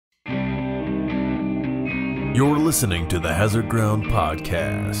You're listening to the Hazard Ground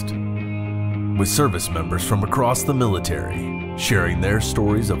Podcast, with service members from across the military sharing their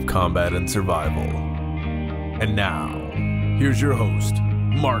stories of combat and survival. And now, here's your host,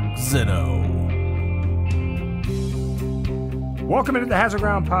 Mark Zeno. Welcome into the Hazard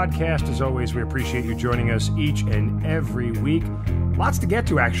Ground Podcast. As always, we appreciate you joining us each and every week. Lots to get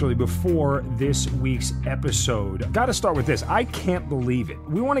to, actually, before this week's episode. Got to start with this. I can't believe it.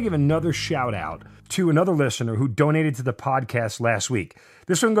 We want to give another shout out to another listener who donated to the podcast last week.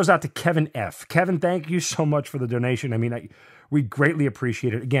 This one goes out to Kevin F. Kevin, thank you so much for the donation. We greatly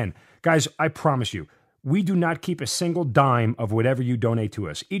appreciate it. Again, guys, I promise you, we do not keep a single dime of whatever you donate to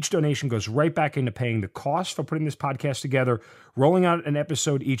us. Each donation goes right back into paying the cost for putting this podcast together, rolling out an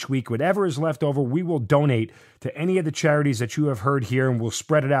episode each week. Whatever is left over, we will donate to any of the charities that you have heard here, and we'll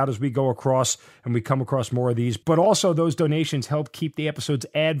spread it out as we go across and we come across more of these. But also, those donations help keep the episodes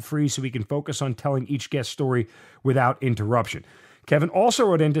ad-free so we can focus on telling each guest story without interruption. Kevin also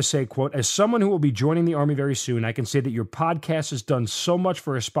wrote in to say, quote, as someone who will be joining the Army very soon, I can say that your podcast has done so much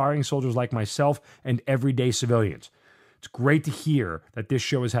for aspiring soldiers like myself and everyday civilians. It's great to hear that this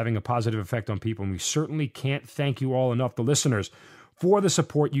show is having a positive effect on people, and we certainly can't thank you all enough, the listeners, for the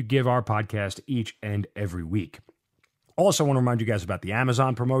support you give our podcast each and every week. Also, I want to remind you guys about the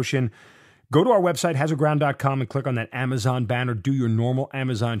Amazon promotion. Go to our website, hazardground.com, and click on that Amazon banner. Do your normal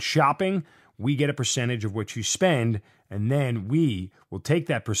Amazon shopping. We get a percentage of what you spend, and then we will take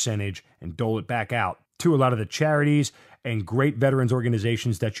that percentage and dole it back out to a lot of the charities and great veterans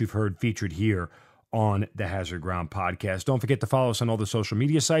organizations that you've heard featured here on the Hazard Ground Podcast. Don't forget to follow us on all the social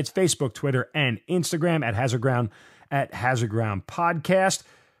media sites, Facebook, Twitter, and Instagram at Hazard Ground Podcast.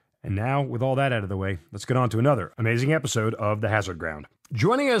 And now, with all that out of the way, let's get on to another amazing episode of the Hazard Ground.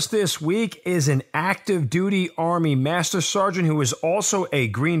 Joining us this week is an active duty Army Master Sergeant who is also a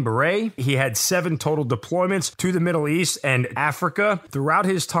Green Beret. He had 7 total deployments to the Middle East and Africa. Throughout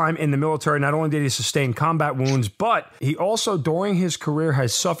his time in the military, not only did he sustain combat wounds, but he also, during his career,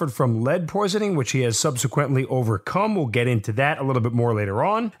 has suffered from lead poisoning, which he has subsequently overcome. We'll get into that a little bit more later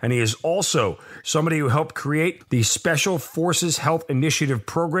on. And he is also somebody who helped create the Special Forces Health Initiative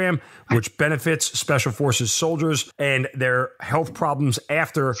program, which benefits Special Forces soldiers and their health problems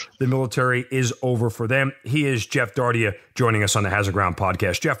after the military is over for them. He is Geoff Dardia, joining us on the Hazard Ground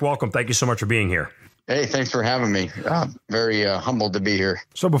Podcast. Geoff, welcome. Thank you so much for being here. Hey, thanks for having me. Very humbled to be here.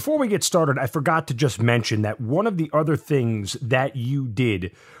 So before we get started, I forgot to just mention that one of the other things that you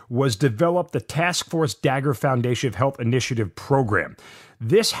did was develop the Task Force Dagger Foundation Health Initiative program.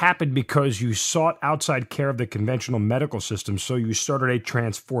 This happened because you sought outside care of the conventional medical system, so you started a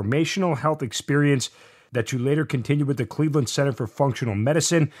transformational health experience that you later continued with the Cleveland Center for Functional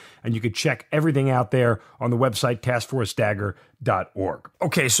Medicine, and you could check everything out there on the website taskforcedagger.org.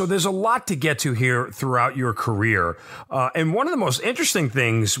 Okay, so there's a lot to get to here throughout your career, and one of the most interesting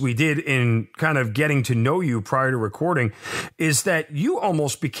things we did in kind of getting to know you prior to recording is that you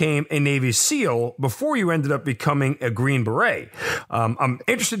almost became a Navy SEAL before you ended up becoming a Green Beret. I'm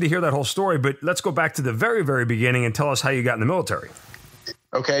interested to hear that whole story, but let's go back to the very, very beginning and tell us how you got in the military.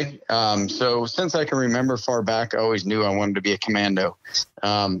 Okay. So since I can remember far back, I always knew I wanted to be a commando.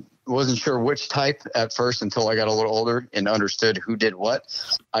 Wasn't sure which type at first until I got a little older and understood who did what.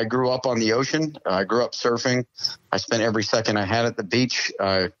 I grew up on the ocean. I grew up surfing. I spent every second I had at the beach.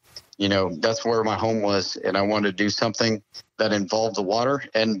 That's where my home was. And I wanted to do something that involved the water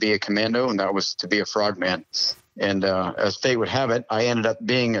and be a commando. And that was to be a frogman. And as fate would have it, I ended up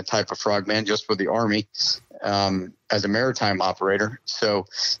being a type of frogman just for the Army. As a maritime operator. So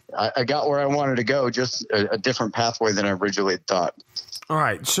I got where I wanted to go, just a different pathway than I originally thought. All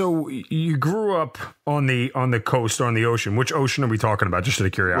right. So you grew up on the coast or on the ocean. Which ocean are we talking about? Just out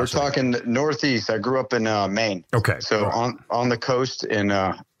of curiosity. We're talking northeast. I grew up in Maine. Okay. So on the coast in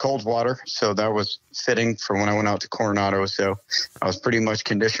cold water. So that was fitting for when I went out to Coronado. So I was pretty much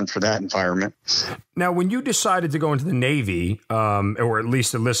conditioned for that environment. Now, when you decided to go into the Navy, or at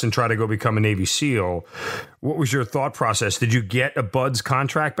least enlist and try to go become a Navy SEAL, what was your thought process? Did you get a BUDS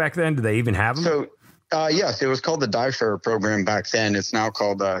contract back then? Did they even have them? So, yes, it was called the Dive Fair program back then. It's now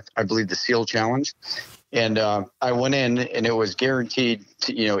called, I believe, the SEAL Challenge. And I went in, and it was guaranteed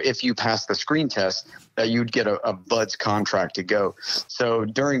to, if you pass the screen test, that you'd get a BUDS contract to go. So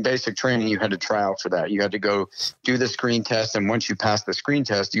during basic training, you had to try out for that. You had to go do the screen test. And once you passed the screen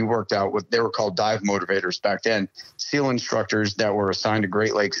test, you worked out what they were called dive motivators back then, SEAL instructors that were assigned to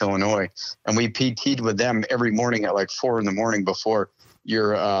Great Lakes, Illinois. And we PT'd with them every morning at like 4 a.m. before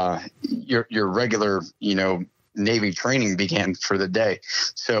your regular, Navy training began for the day.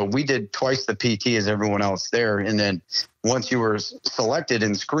 So we did twice the PT as everyone else there. And then once you were selected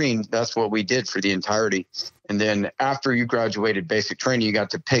and screened, that's what we did for the entirety. And then after you graduated basic training, you got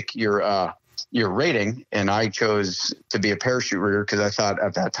to pick your rating. And I chose to be a parachute rigger because I thought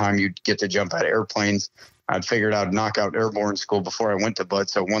at that time you'd get to jump out of airplanes. I'd figured I'd knock out airborne school before I went to Bud.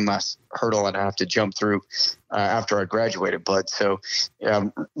 So one last hurdle I'd have to jump through after I graduated Bud. So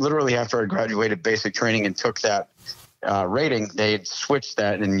literally after I graduated basic training and took that rating, they switched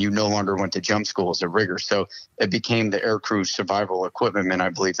that and you no longer went to jump school as a rigger. So it became the Aircrew Survival Equipment. I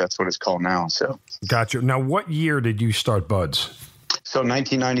believe that's what it's called now. So Gotcha. Now, what year did you start Buds? So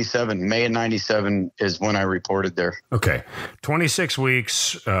 1997, May of 97 is when I reported there. Okay. 26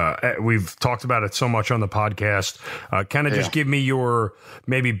 weeks. We've talked about it so much on the podcast. Kind of just give me your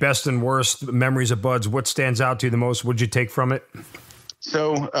maybe best and worst memories of Buds. What stands out to you the most? What'd you take from it?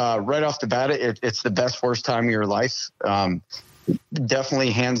 So right off the bat, it's the best, worst time of your life.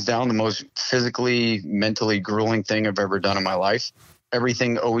 Definitely hands down the most physically, mentally grueling thing I've ever done in my life.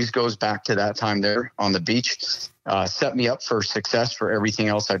 Everything always goes back to that time there on the beach. Set me up for success for everything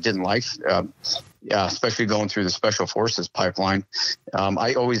else I did in life, especially going through the Special Forces pipeline.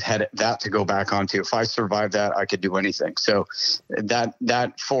 I always had that to go back onto. If I survived that, I could do anything. So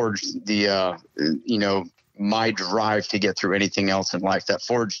that forged the, my drive to get through anything else in life. That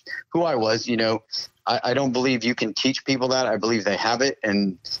forged who I was. I don't believe you can teach people that. I believe they have it,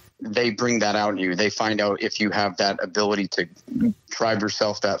 and they bring that out in you. They find out if you have that ability to drive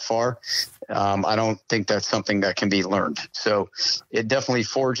yourself that far. I don't think that's something that can be learned. So it definitely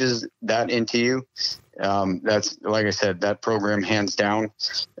forges that into you. That's, like I said, that program hands down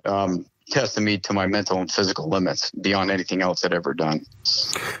tested me to my mental and physical limits beyond anything else I'd ever done.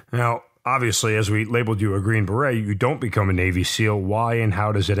 Now, obviously, as we labeled you a Green Beret, you don't become a Navy SEAL. Why and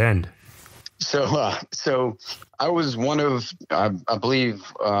how does it end? So I was one of, I believe,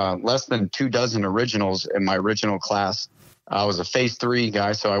 less than 24 originals in my original class. I was a phase 3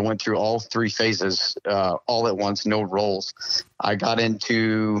 guy, so I went through all 3 phases all at once, no roles. I got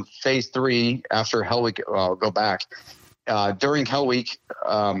into phase 3 after Hell Week. I'll go back. During Hell Week,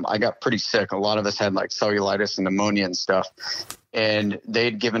 I got pretty sick. A lot of us had like cellulitis and pneumonia and stuff. And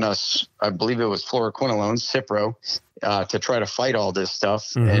they'd given us, I believe it was fluoroquinolone, Cipro, to try to fight all this stuff.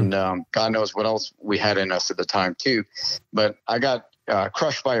 Mm-hmm. And God knows what else we had in us at the time too. But I got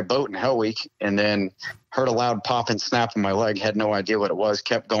crushed by a boat in Hell Week and then heard a loud pop and snap in my leg, had no idea what it was,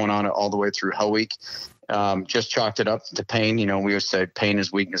 kept going on it all the way through Hell Week. Just chalked it up to pain. We always say pain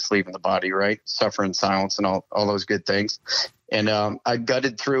is weakness leaving the body, right? Suffer in silence and all those good things. And I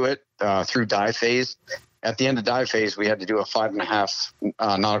gutted through it through dive phase. At the end of dive phase, we had to do a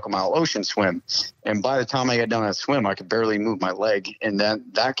 5.5 nautical mile ocean swim. And by the time I got done that swim, I could barely move my leg. And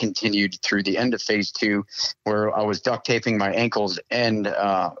that continued through the end of phase 2, where I was duct taping my ankles and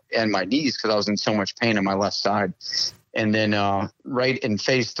my knees because I was in so much pain on my left side. And then right in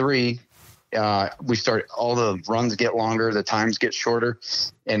phase 3, we start, all the runs get longer, the times get shorter,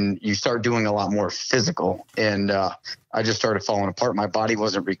 and you start doing a lot more physical. And I just started falling apart. My body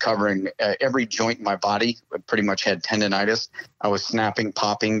wasn't recovering. Every joint in my body pretty much had tendonitis. I was snapping,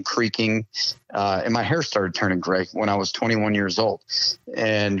 popping, creaking, and my hair started turning gray when I was 21 years old.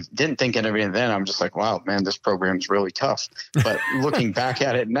 And didn't think of anything then. I'm just like, wow, man, this program's really tough. But looking back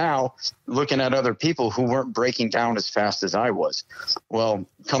at it now, looking at other people who weren't breaking down as fast as I was. Well,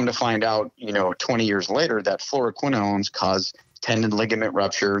 come to find out, 20 years later, that fluoroquinolones cause tendon ligament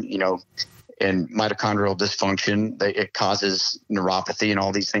rupture, and mitochondrial dysfunction. It causes neuropathy and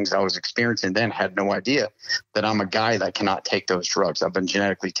all these things I was experiencing then. Had no idea that I'm a guy that cannot take those drugs. I've been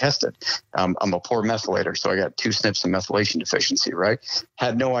genetically tested. I'm a poor methylator, so I got 2 SNPs of methylation deficiency, right?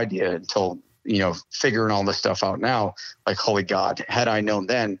 Had no idea until, figuring all this stuff out now, like, holy God, had I known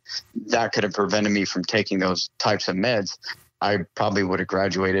then, that could have prevented me from taking those types of meds. I probably would have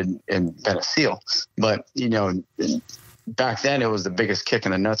graduated and been a SEAL. But, back then it was the biggest kick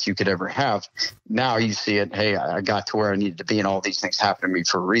in the nuts you could ever have. Now you see it, hey, I got to where I needed to be and all these things happen to me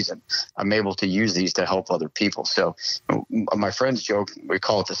for a reason. I'm able to use these to help other people. So my friends joke, we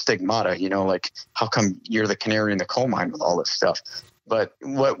call it the stigmata, like, how come you're the canary in the coal mine with all this stuff? But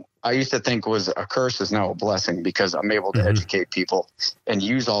what I used to think was a curse is now a blessing, because I'm able to educate people and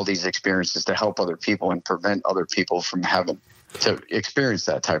use all these experiences to help other people and prevent other people from having to experience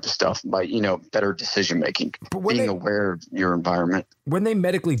that type of stuff by, better decision making, being aware of your environment. When they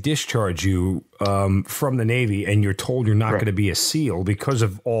medically discharge you from the Navy and you're told you're not going to be a SEAL because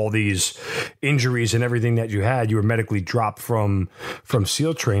of all these injuries and everything that you had, you were medically dropped from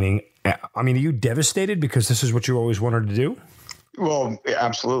SEAL training. I mean, are you devastated because this is what you always wanted to do? Well,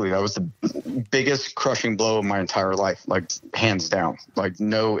 absolutely. That was the biggest crushing blow of my entire life, like hands down, like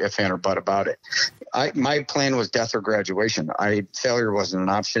no ifs, and or but about it. My plan was death or graduation. Failure wasn't an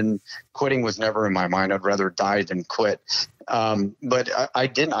option. Quitting was never in my mind. I'd rather die than quit. But I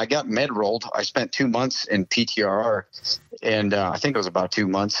didn't. I got med rolled. I spent 2 months in PTRR, and I think it was about 2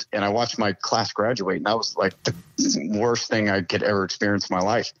 months. And I watched my class graduate, and that was like the worst thing I could ever experience in my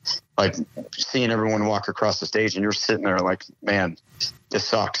life. Like seeing everyone walk across the stage, and you're sitting there like, man, this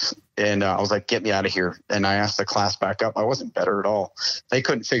sucks. And I was like, get me out of here. And I asked the class back up. I wasn't better at all. They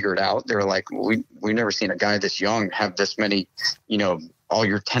couldn't figure it out. They were like, we've never seen a guy this young have this many, all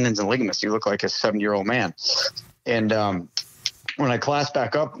your tendons and ligaments. You look like a 7-year-old man. And when I classed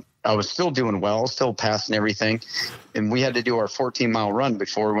back up, I was still doing well, still passing everything. And we had to do our 14-mile run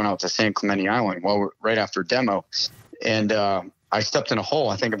before we went out to San Clemente Island, right after demo. And I stepped in a hole,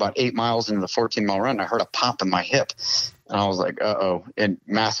 I think about 8 miles into the 14-mile run. I heard a pop in my hip. And I was like, uh-oh, and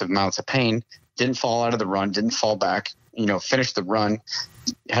massive amounts of pain. Didn't fall out of the run, didn't fall back, finished the run.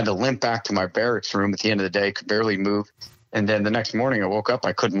 Had to limp back to my barracks room at the end of the day, could barely move. And then the next morning I woke up,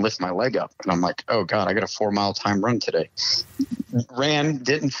 I couldn't lift my leg up. And I'm like, oh God, I got a 4-mile time run today.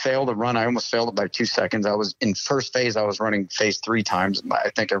 Didn't fail the run. I almost failed it by 2 seconds. I was in first phase. I was running phase 3 times. I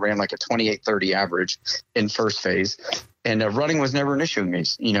think I ran like a 28:30 average in first phase. And running was never an issue with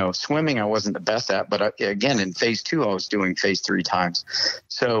me. Swimming I wasn't the best at, but again, in phase 2, I was doing phase 3 times.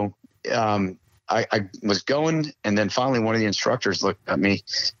 So I was going, and then finally one of the instructors looked at me.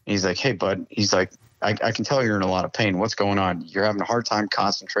 And he's like, hey, bud. He's like, I can tell you're in a lot of pain. What's going on? You're having a hard time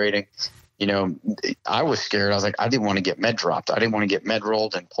concentrating. I was scared. I was like, I didn't want to get med dropped. I didn't want to get med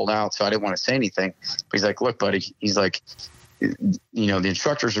rolled and pulled out. So I didn't want to say anything. But he's like, look, buddy, he's like, the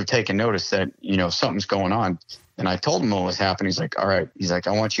instructors are taking notice that, something's going on. And I told him what was happening. He's like, all right. He's like,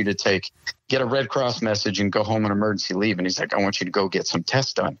 I want you to get a Red Cross message and go home on emergency leave. And he's like, I want you to go get some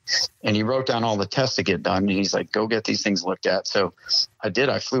tests done. And he wrote down all the tests to get done. And he's like, go get these things looked at. So I did.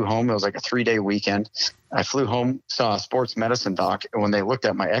 I flew home. It was like a 3-day weekend. I flew home, saw a sports medicine doc. And when they looked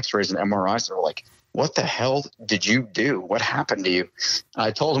at my x-rays and MRIs, they were like, what the hell did you do? What happened to you? And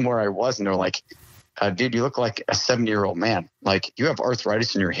I told them where I was. And they're like, dude, you look like a 70-year-old man. Like, you have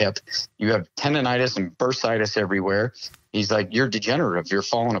arthritis in your hip. You have tendonitis and bursitis everywhere. He's like, you're degenerative. You're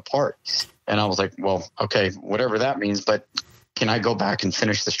falling apart. And I was like, well, okay, whatever that means, but can I go back and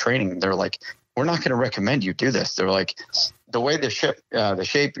finish this training? They're like, we're not going to recommend you do this. They're like, the way the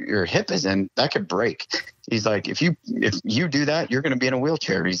shape your hip is in, that could break. He's like, if you do that, you're going to be in a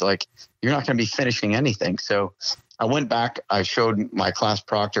wheelchair. He's like, you're not going to be finishing anything. So I went back, I showed my class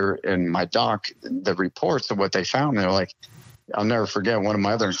proctor and my doc the reports of what they found. They're like, I'll never forget, one of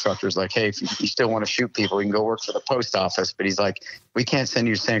my other instructors like, hey, if you still want to shoot people, you can go work for the post office. But he's like, we can't send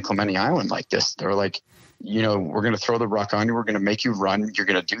you to San Clemente Island like this. They're like, we're going to throw the ruck on you. We're going to make you run. You're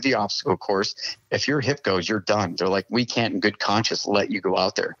going to do the obstacle course. If your hip goes, you're done. They're like, we can't in good conscience let you go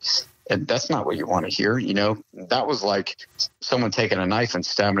out there. And that's not what you want to hear. That was like someone taking a knife and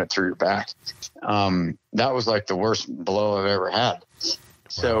stabbing it through your back. That was like the worst blow I've ever had.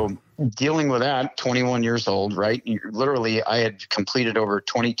 So dealing with that, 21 years old, right? Literally, I had completed over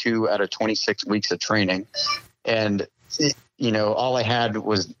 22 out of 26 weeks of training. And, all I had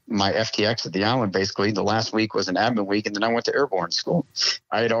was my FTX at the island, basically. The last week was an admin week, and then I went to airborne school.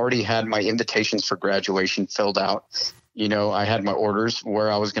 I had already had my invitations for graduation filled out. I had my orders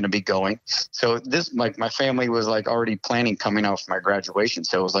where I was going to be going. So this, like, my family was like already planning coming out for my graduation.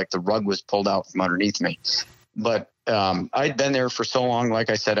 So it was like the rug was pulled out from underneath me. But I'd been there for so long.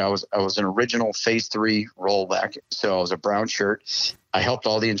 Like I said, I was an original phase 3 rollback. So I was a brown shirt. I helped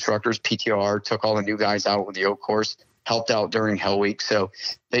all the instructors, PTR, took all the new guys out with the O course, helped out during Hell Week. So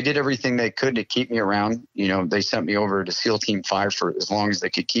they did everything they could to keep me around. They sent me over to SEAL Team 5 for as long as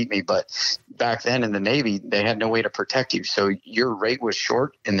they could keep me. But back then in the Navy, they had no way to protect you. So your rate was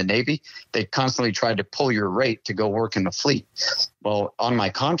short in the Navy. They constantly tried to pull your rate to go work in the fleet. Well, on my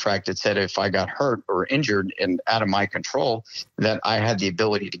contract, it said if I got hurt or injured and out of my control, that I had the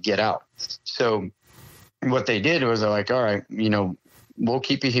ability to get out. So what they did was they're like, all right, we'll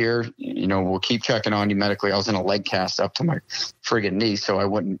keep you here. We'll keep checking on you medically. I was in a leg cast up to my friggin' knee, so it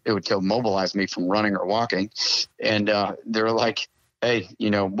would immobilize me from running or walking. And they're like, hey,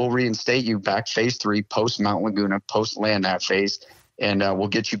 we'll reinstate you back phase 3, post Mount Laguna, post land that phase, and we'll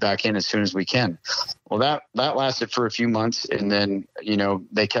get you back in as soon as we can. Well, that lasted for a few months. And then,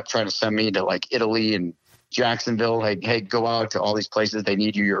 they kept trying to send me to like Italy and Jacksonville, like, hey, go out to all these places. They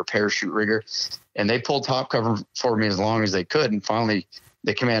need you. You're a parachute rigger. And they pulled top cover for me as long as they could. And finally,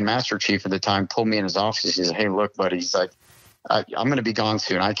 the command master chief at the time pulled me in his office. He said, hey, look, buddy, he's like, I'm going to be gone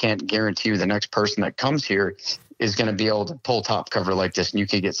soon. I can't guarantee you the next person that comes here is going to be able to pull top cover like this and you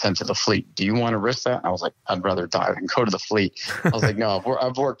could get sent to the fleet. Do you want to risk that? And I was like, I'd rather die than go to the fleet. I was like, no,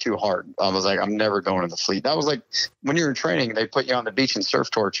 I've worked too hard. I was like, I'm never going to the fleet. That was like when you were in training, they put you on the beach and surf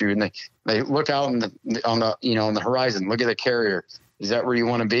torch you, and they look out on the horizon, look at the carrier. Is that where you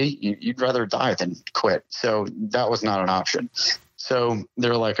want to be? You'd rather die than quit. So that was not an option. So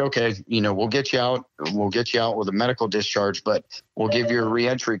they're like, okay, we'll get you out. We'll get you out with a medical discharge, but we'll give you a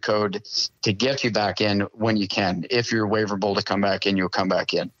reentry code to get you back in when you can. If you're waiverable to come back in, you'll come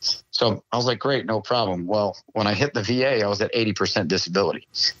back in. So I was like, great, no problem. Well, when I hit the VA, I was at 80% disability.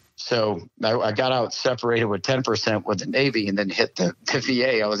 So I got out separated with 10% with the Navy and then hit the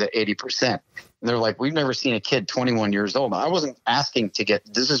VA. I was at 80%. And they're like, we've never seen a kid 21 years old. I wasn't asking to get,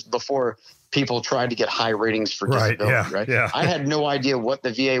 this is before people tried to get high ratings for disability, right? Yeah. I had no idea what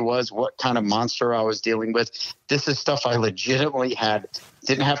the VA was, what kind of monster I was dealing with. This is stuff I legitimately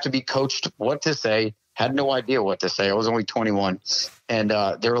didn't have to be coached what to say, had no idea what to say. I was only 21. And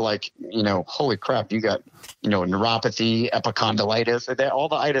they were like, holy crap, you got, neuropathy, epicondylitis, all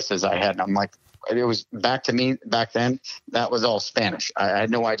the itises I had. And I'm like, it was back to me back then. That was all Spanish. I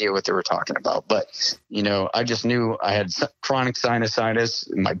had no idea what they were talking about, but I just knew I had chronic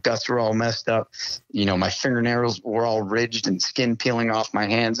sinusitis. My guts were all messed up. My fingernails were all ridged and skin peeling off my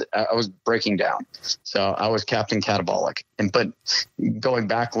hands. I was breaking down. So I was Captain Catabolic. But going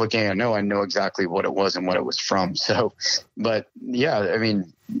back looking, I know exactly what it was and what it was from. So, but yeah, I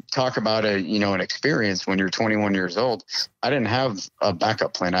mean, talk about an experience when you're 21 years old. I didn't have a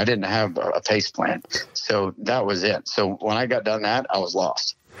backup plan. I didn't have a pace plan. So that was it. So when I got done that, I was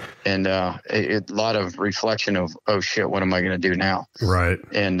lost. And a lot of reflection of, oh shit, what am I going to do now? Right.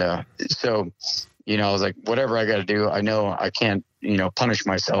 And so, I was like, whatever I got to do, I know I can't, punish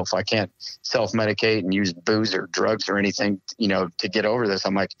myself. I can't self-medicate and use booze or drugs or anything, to get over this.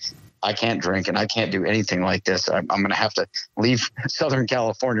 I'm like, I can't drink and I can't do anything like this. I'm going to have to leave Southern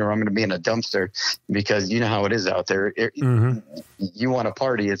California or I'm going to be in a dumpster because you know how it is out there. You want to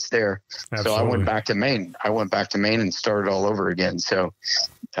party, it's there. Absolutely. So I went back to Maine. And started all over again. So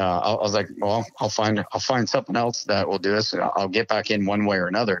I was like, well, I'll find something else that will do this. I'll get back in one way or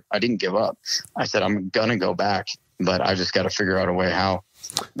another. I didn't give up. I said, I'm going to go back, but I just got to figure out a way how.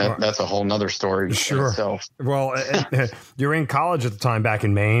 That's a whole nother story. Sure. Well, you're in college at the time back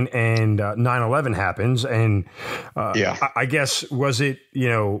in Maine, and 9/11 happens. And I guess, was it,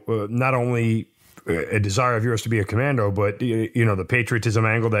 not only a desire of yours to be a commando, but, the patriotism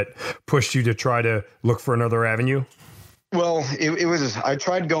angle that pushed you to try to look for another avenue? Well, it was, I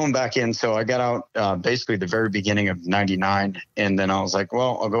tried going back in. So I got out basically the very beginning of 99. And then I was like,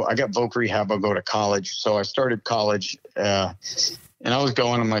 well, I got voc rehab. I'll go to college. So I started college and I was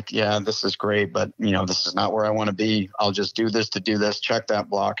going, I'm like, yeah, this is great, but this is not where I want to be. I'll just do this to do this, check that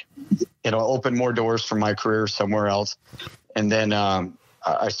block. It'll open more doors for my career somewhere else. And then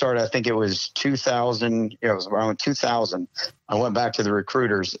I started, I think it was 2000. It was around 2000. I went back to the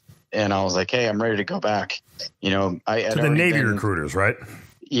recruiters and I was like, hey, I'm ready to go back. To the Navy recruiters, right?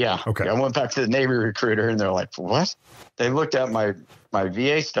 Yeah. Okay. I went back to the Navy recruiter and they're like, what? They looked at my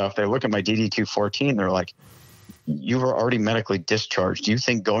VA stuff. They look at my DD-214. They're like, you were already medically discharged. Do you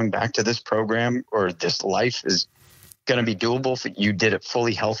think going back to this program or this life is going to be doable if you did it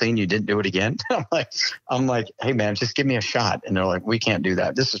fully healthy and you didn't do it again? I'm like, hey man, just give me a shot. And they're like, we can't do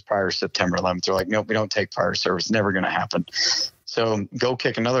that. This is prior to September 11th. They're like, nope, we don't take prior service. Never going to happen. So go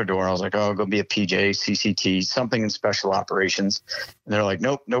kick another door. I was like, oh, I'll go be a PJ, CCT, something in special operations. And they're like,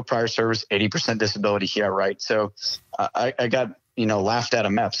 nope, no prior service, 80% disability. Yeah, right. So I got, laughed at a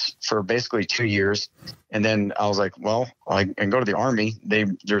MEPS for basically 2 years. And then I was like, well, I can go to the Army.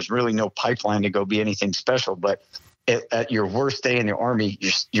 There's really no pipeline to go be anything special. But at your worst day in the Army,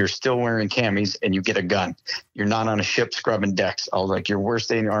 you're still wearing camis and you get a gun. You're not on a ship scrubbing decks. I was like, your worst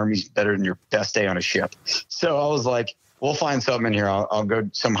day in the Army is better than your best day on a ship. So I was like, we'll find something in here. I'll go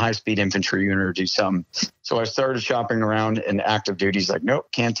some high-speed infantry unit or do something. So I started shopping around, and active duty's like,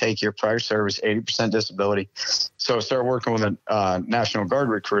 nope, can't take your prior service, 80% disability. So I started working with a National Guard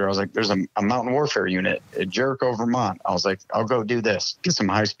recruiter. I was like, there's a mountain warfare unit at Jericho, Vermont. I was like, I'll go do this, get some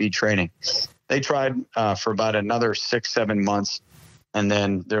high-speed training. They tried for about another 6-7 months. And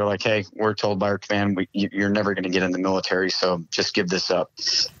then they're like, hey, we're told by our command, you're never going to get in the military, so just give this up.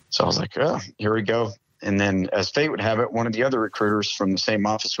 So I was like, oh, here we go. And then as fate would have it, one of the other recruiters from the same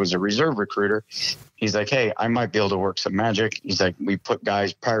office was a reserve recruiter. He's like, hey, I might be able to work some magic. He's like, we put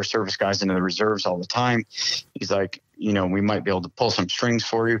prior service guys into the reserves all the time. He's like, we might be able to pull some strings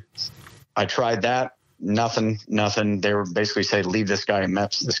for you. I tried that. Nothing. They were basically saying, leave this guy in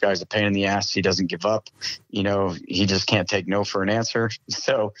MEPS. This guy's a pain in the ass. He doesn't give up. He just can't take no for an answer.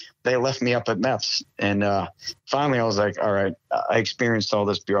 So they left me up at MEPS. And finally I was like, all right, I experienced all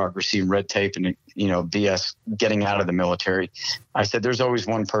this bureaucracy and red tape and, BS getting out of the military. I said, there's always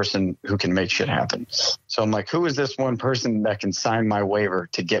one person who can make shit happen. So I'm like, who is this one person that can sign my waiver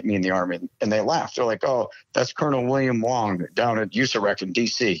to get me in the Army? And they laughed. They're like, oh, that's Colonel William Wong down at USAREC in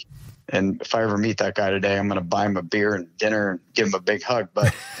DC. And if I ever meet that guy today, I'm going to buy him a beer and dinner and give him a big hug.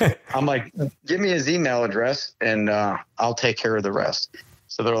 But I'm like, give me his email address and I'll take care of the rest.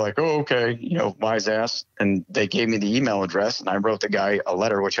 So they're like, oh, okay, wise ass. And they gave me the email address and I wrote the guy a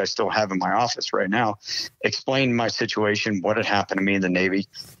letter, which I still have in my office right now, explained my situation, what had happened to me in the Navy.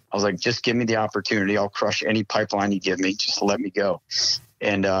 I was like, just give me the opportunity. I'll crush any pipeline you give me. Just let me go.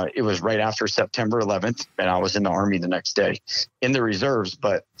 And it was right after September 11th. And I was in the Army the next day in the reserves.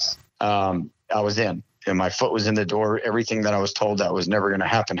 But I was in and my foot was in the door. Everything that I was told that was never going to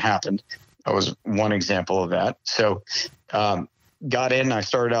happen happened. That was one example of that. So got in. I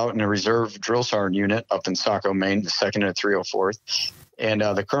started out in a reserve drill sergeant unit up in Saco, Maine, the 2nd and 304th. And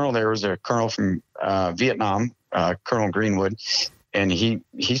the colonel there was a colonel from Vietnam, Colonel Greenwood. And he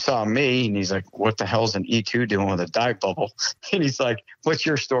saw me and he's like, what the hell's an E2 doing with a dive bubble? And he's like, what's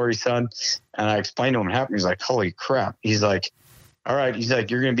your story, son? And I explained to him what happened. He's like, holy crap. He's like, all right. He's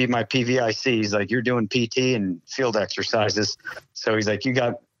like, you're going to be my PVIC. He's like, you're doing PT and field exercises. So he's like, you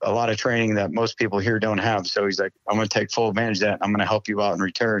got a lot of training that most people here don't have. So he's like, I'm going to take full advantage of that. I'm going to help you out in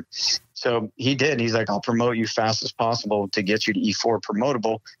return. So he did. He's like, I'll promote you fast as possible to get you to E4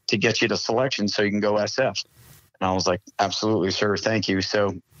 promotable to get you to selection so you can go SF. And I was like, absolutely, sir. Thank you.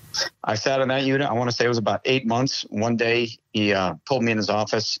 So I sat in that unit. I want to say it was about 8 months. One day he pulled me in his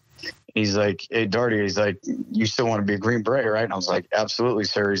office. He's like, hey, Dardia, he's like, you still want to be a Green Beret, right? And I was like, absolutely,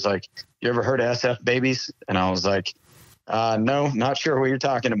 sir. He's like, you ever heard of SF babies? And I was like, no, not sure what you're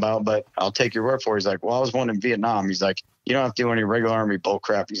talking about, but I'll take your word for it. He's like, well, I was one in Vietnam. He's like, you don't have to do any regular Army bull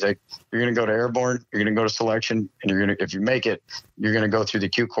crap. He's like, you're going to go to airborne, you're going to go to selection, and if you make it, you're going to go through the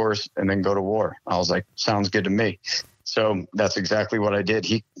Q course and then go to war. I was like, sounds good to me. So that's exactly what I did.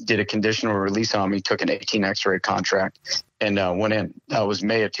 He did a conditional release on me, took an 18 X-ray contract, and went in. That was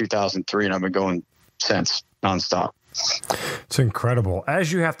May of 2003, and I've been going since nonstop. It's incredible.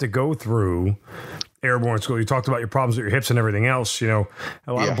 As you have to go through airborne school, you talked about your problems with your hips and everything else, a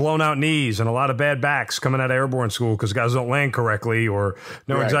lot of blown out knees and a lot of bad backs coming out of airborne school because guys don't land correctly or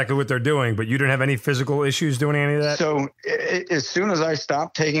know exactly what they're doing, but you didn't have any physical issues doing any of that? So as soon as I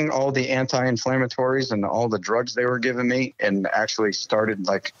stopped taking all the anti-inflammatories and all the drugs they were giving me and actually started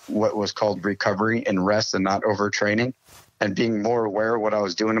like what was called recovery and rest and not overtraining and being more aware of what I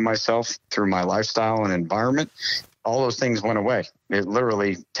was doing to myself through my lifestyle and environment, all those things went away. It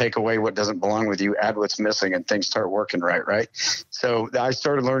literally take away what doesn't belong with you, add what's missing, and things start working right? So I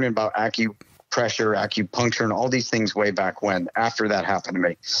started learning about acupressure, acupuncture, and all these things way back when, after that happened to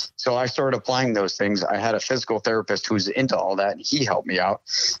me. So I started applying those things. I had a physical therapist who's into all that, and he helped me out.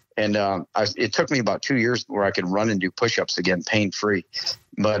 And it took me about 2 years where I could run and do push-ups again, pain-free.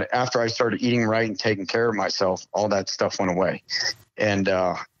 But after I started eating right and taking care of myself, all that stuff went away. And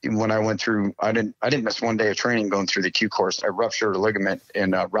when I went through, I didn't miss one day of training going through the Q course. I ruptured a ligament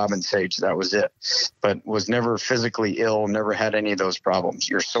in Robin Sage. That was it. But was never physically ill, never had any of those problems.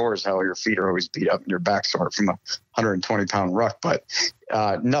 You're sore as hell. Your feet are always beat up and your back sore from a 120-pound ruck. But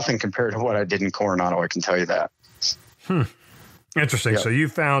nothing compared to what I did in Coronado, I can tell you that. Interesting. Yep. So you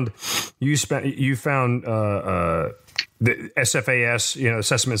found the SFAS,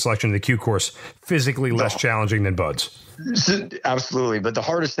 assessment selection in the Q course, physically less challenging than BUDS. Absolutely. But the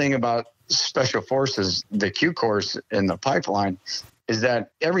hardest thing about Special Forces, the Q course and the pipeline, is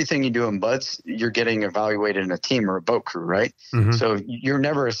that everything you do in BUDS, you're getting evaluated in a team or a boat crew, right? Mm-hmm. So you're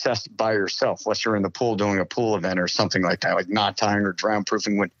never assessed by yourself unless you're in the pool doing a pool event or something like that, like knot tying or drown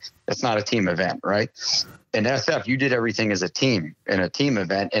proofing. When that's not a team event, right? In SF, you did everything as a team in a team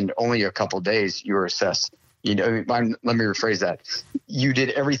event, and only a couple of days you were assessed. Let me rephrase that. You did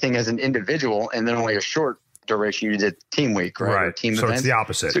everything as an individual, and then only a short duration you did team week, right? Right. Team so events. It's the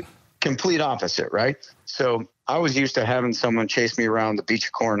opposite. So, complete opposite, right? So I was used to having someone chase me around the beach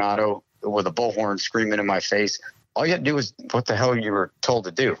of Coronado with a bullhorn screaming in my face. All you had to do was what the hell you were told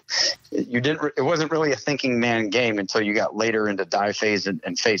to do. It wasn't really a thinking man game until you got later into dive phase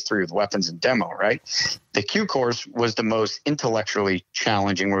and phase 3 with weapons and demo, right? The Q course was the most intellectually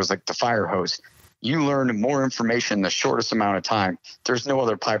challenging, where it was like the fire hose. you learn more information in the shortest amount of time. There's no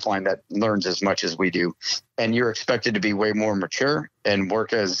other pipeline that learns as much as we do. And you're expected to be way more mature and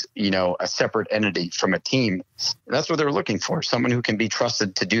work as, a separate entity from a team. And that's what they're looking for. Someone who can be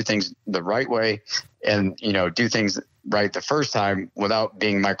trusted to do things the right way and, do things right the first time without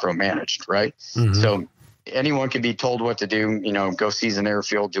being micromanaged. Right. Mm-hmm. So anyone can be told what to do, go seize an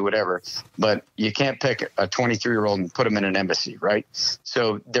airfield, do whatever, but you can't pick a 23-year-old and put them in an embassy, right?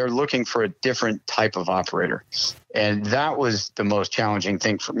 So they're looking for a different type of operator. And that was the most challenging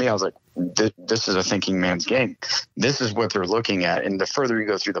thing for me. I was like, this is a thinking man's game. This is what they're looking at. And the further you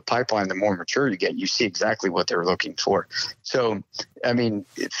go through the pipeline, the more mature you get, you see exactly what they're looking for. So,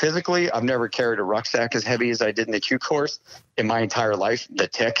 physically, I've never carried a rucksack as heavy as I did in the Q course in my entire life. The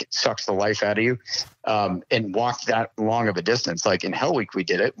tech sucks the life out of you. And walked that long of a distance. Like in Hell Week, we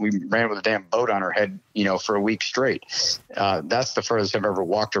did it. We ran with a damn boat on our head, for a week straight. That's the furthest I've ever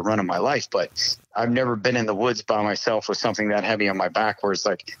walked or run in my life. But I've never been in the woods by myself with something that heavy on my back where it's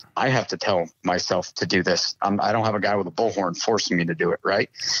like, I have to tell myself to do this. I don't have a guy with a bullhorn forcing me to do it, right?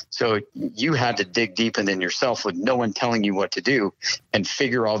 So you had to dig deep within yourself with no one telling you what to do and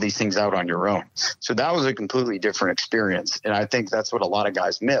figure all these things out on your own. So that was a completely different experience. And I think that's what a lot of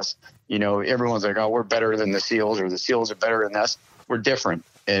guys miss. Everyone's like, oh, we're better than the SEALs or the SEALs are better than us. We're different.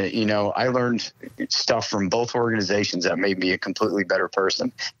 I learned stuff from both organizations that made me a completely better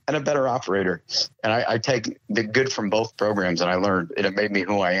person and a better operator. And I take the good from both programs and I learned, and it made me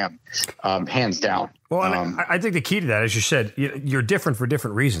who I am, hands down. Well, I think the key to that, as you said, you're different for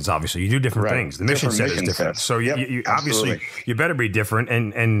different reasons. Obviously, you do different things. The mission set is different. So you obviously you better be different,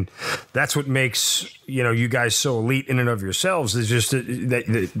 and that's what makes you guys so elite in and of yourselves. Is just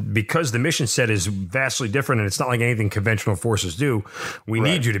that because the mission set is vastly different, and it's not like anything conventional forces do. We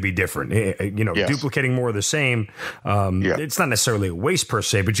need you to be different. Duplicating more of the same. It's not necessarily a waste per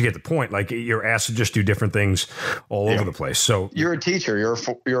se, but you get the point. Like you're asked to just do different things all over the place. So you're a teacher.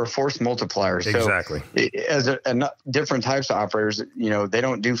 You're a force multiplier. Exactly. As different types of operators, they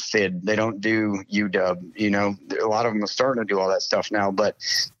don't do FID, they don't do UW, a lot of them are starting to do all that stuff now, but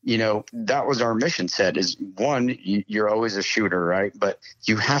that was our mission set is one, you're always a shooter, right? But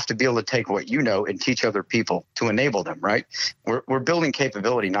you have to be able to take what you know and teach other people to enable them, right? We're building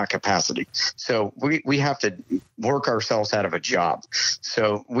capability, not capacity. So we have to work ourselves out of a job.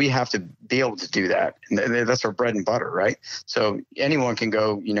 So we have to be able to do that. And that's our bread and butter, right? So anyone can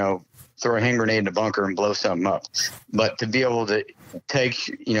go, throw a hand grenade in a bunker and blow something up. But to be able to take,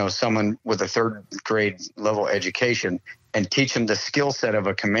 someone with a third grade level education and teach them the skill set of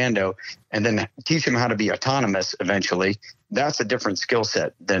a commando and then teach them how to be autonomous eventually, that's a different skill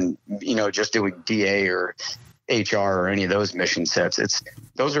set than, just doing DA or HR or any of those mission sets.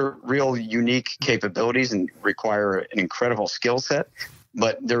 Those are real unique capabilities and require an incredible skill set,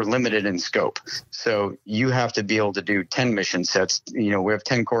 but they're limited in scope. So you have to be able to do 10 mission sets. We have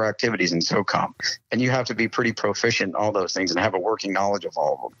 10 core activities in SOCOM, and you have to be pretty proficient in all those things and have a working knowledge of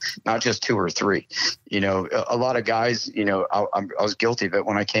all of them, not just 2 or 3. A lot of guys, I was guilty of it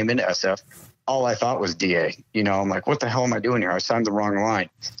when I came into SF. All I thought was DA. I'm like, what the hell am I doing here? I signed the wrong line.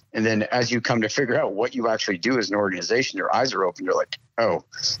 And then as you come to figure out what you actually do as an organization, your eyes are open. You're like, oh,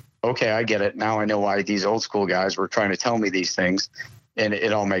 okay, I get it. Now I know why these old school guys were trying to tell me these things. And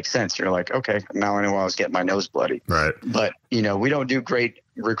it all makes sense. You're like, okay, now I know why I was getting my nose bloody. Right. But, we don't do great.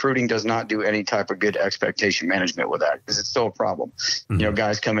 Recruiting does not do any type of good expectation management with that because it's still a problem. Mm-hmm.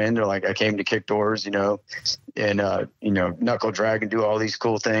 Guys come in, they're like, I came to kick doors, and knuckle drag and do all these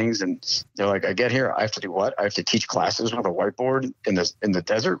cool things. And they're like, I get here, I have to do what? I have to teach classes with a whiteboard in the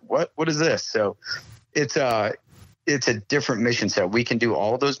desert. What is this? So it's a different mission set. We can do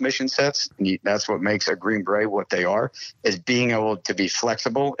all of those mission sets. And that's what makes a Green Beret what they are, is being able to be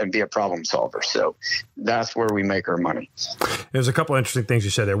flexible and be a problem solver. So that's where we make our money. There's a couple of interesting things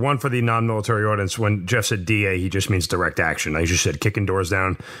you said there. One, for the non-military audience, when Geoff said DA, he just means direct action. As you said, kicking doors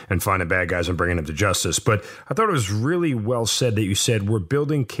down and finding bad guys and bringing them to justice. But I thought it was really well said that you said we're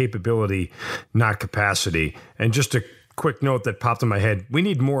building capability, not capacity. And just a quick note that popped in my head, we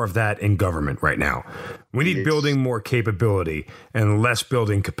need more of that in government right now. We need building more capability and less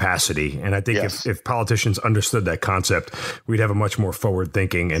building capacity. And I think if politicians understood that concept, we'd have a much more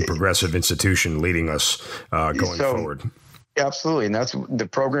forward-thinking and progressive institution leading us going forward. Absolutely. And that's the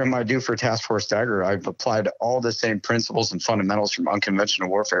program I do for Task Force Dagger. I've applied all the same principles and fundamentals from unconventional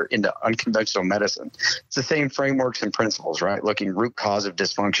warfare into unconventional medicine. It's the same frameworks and principles, right? Looking root cause of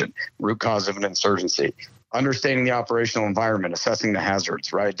dysfunction, root cause of an insurgency, understanding the operational environment, assessing the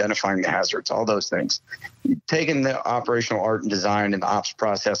hazards, right? Identifying the hazards, all those things. Taking the operational art and design and the ops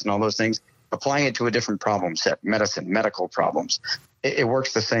process and all those things applying it to a different problem set, medical problems. It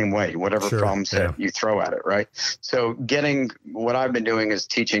works the same way, whatever problem set you throw at it, right? So what I've been doing is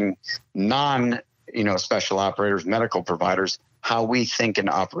teaching special operators, medical providers, how we think and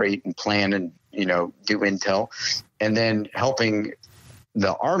operate and plan and, do intel, and then helping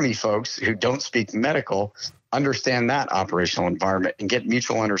the Army folks who don't speak medical understand that operational environment and get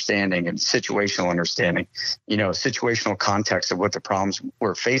mutual understanding and situational understanding, situational context of what the problems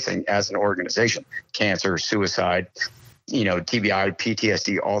we're facing as an organization, cancer, suicide, TBI,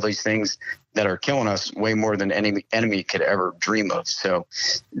 PTSD, all these things that are killing us way more than any enemy could ever dream of. So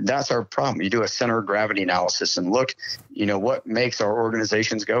that's our problem. You do a center of gravity analysis and look, what makes our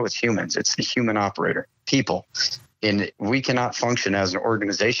organizations go? It's humans. It's the human operator, people. And we cannot function as an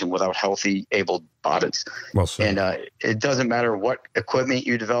organization without healthy, able bodies. Well said. And it doesn't matter what equipment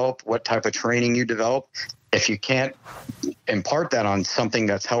you develop, what type of training you develop. If you can't impart that on something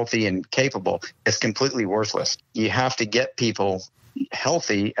that's healthy and capable, it's completely worthless. You have to get people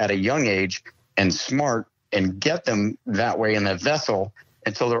healthy at a young age and smart and get them that way in the vessel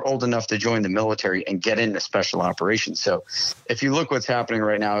until they're old enough to join the military and get into special operations. So if you look what's happening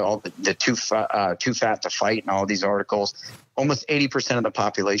right now, all the too fat to fight and all these articles, almost 80% of the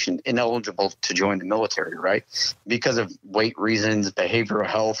population ineligible to join the military, right? Because of weight reasons, behavioral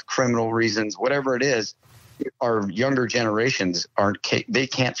health, criminal reasons, whatever it is. Our younger generations they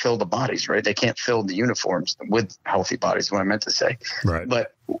can't fill the bodies, right? They can't fill the uniforms with healthy bodies, what I meant to say. Right.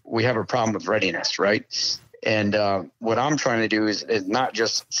 But we have a problem with readiness, right? And what I'm trying to do is not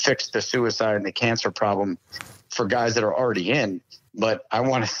just fix the suicide and the cancer problem for guys that are already in, but I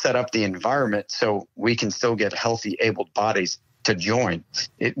want to set up the environment so we can still get healthy, able bodies to join.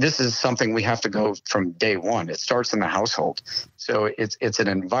 This is something we have to go from day one. It starts in the household. So it's an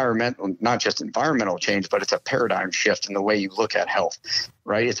environmental, not just environmental change, but it's a paradigm shift in the way you look at health,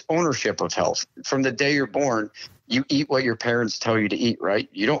 right? It's ownership of health. From the day you're born, you eat what your parents tell you to eat, right?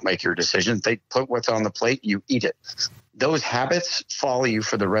 You don't make your decisions. They put what's on the plate, you eat it. Those habits follow you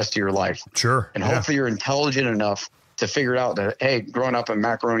for the rest of your life. Sure. And hopefully you're intelligent enough to figure out that, hey, growing up on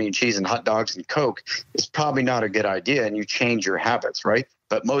macaroni and cheese and hot dogs and Coke is probably not a good idea, and you change your habits, right?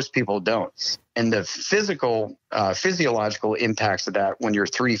 But most people don't. And the physiological impacts of that when you're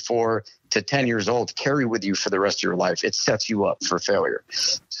 3, 4 to 10 years old carry with you for the rest of your life. It sets you up for failure.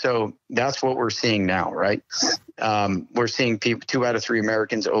 So that's what we're seeing now, right? We're seeing 2 out of 3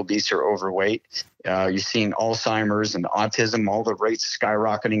 Americans obese or overweight. You're seeing Alzheimer's and autism, all the rates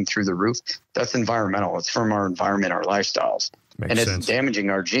skyrocketing through the roof. That's environmental. It's from our environment, our lifestyles. Makes and it's sense. Damaging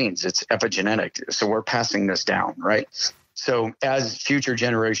our genes. It's epigenetic. So we're passing this down, right? So as future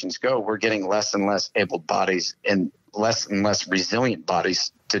generations go, we're getting less and less able bodies and less resilient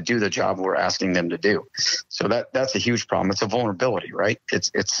bodies to do the job we're asking them to do. So that's a huge problem. It's a vulnerability, right?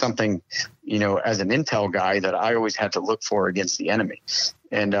 It's something, as an intel guy that I always had to look for against the enemy.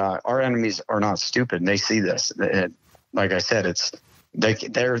 And our enemies are not stupid, and they see this. Like I said,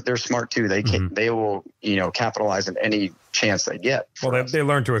 they're smart too. They will capitalize on any chance they get. Well, they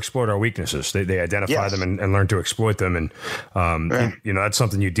learn to exploit our weaknesses. They identify them and learn to exploit them. And, that's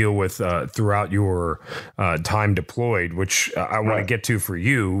something you deal with throughout your time deployed, which I want to get to for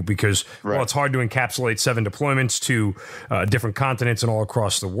you because, well, it's hard to encapsulate 7 deployments to different continents and all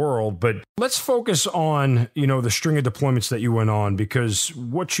across the world. But let's focus on, the string of deployments that you went on, because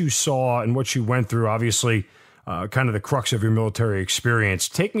what you saw and what you went through, obviously, kind of the crux of your military experience.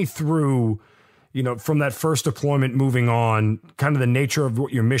 Take me through, from that first deployment moving on, kind of the nature of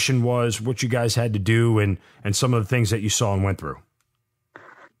what your mission was, what you guys had to do, and some of the things that you saw and went through.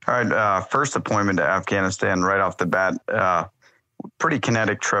 All right. First deployment to Afghanistan right off the bat. Pretty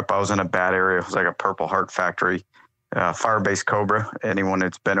kinetic trip. I was in a bad area. It was like a Purple Heart factory. Firebase Cobra. Anyone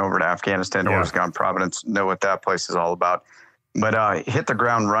that's been over to Afghanistan or has gone Providence know what that place is all about. But hit the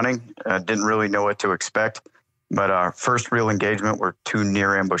ground running. Didn't really know what to expect. But our first real engagement were 2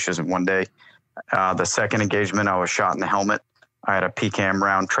 near ambushes in one day. The second engagement, I was shot in the helmet. I had a PCAM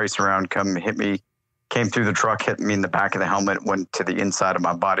round, tracer round come hit me, came through the truck, hit me in the back of the helmet, went to the inside of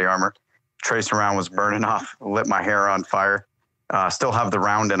my body armor. Tracer round was burning off, lit my hair on fire. Still have the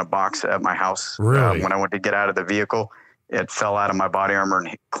round in a box at my house. Really? When I went to get out of the vehicle, it fell out of my body armor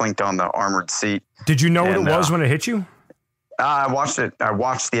and clinked on the armored seat. Did you know what it was when it hit you? I watched it. I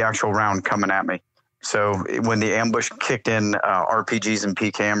watched the actual round coming at me. So when the ambush kicked in RPGs and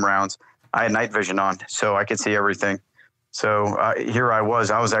PKM rounds, I had night vision on, so I could see everything. So here I was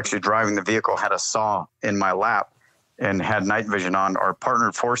actually driving the vehicle, had a saw in my lap and had night vision on. Our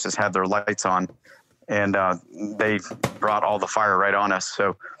partnered forces had their lights on, and they brought all the fire right on us.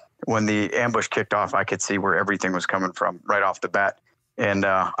 So when the ambush kicked off, I could see where everything was coming from right off the bat. And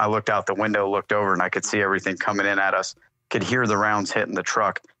I looked out the window, looked over, and I could see everything coming in at us, could hear the rounds hitting the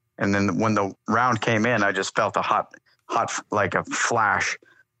truck. And then when the round came in, I just felt a hot, like a flash.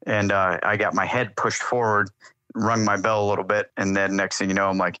 And I got my head pushed forward, rung my bell a little bit. And then next thing you know,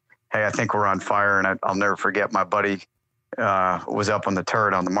 I'm like, hey, I think we're on fire. And I'll never forget, my buddy was up on the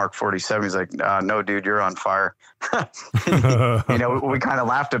turret on the Mark 47. He's like, no, dude, you're on fire. You know, we kind of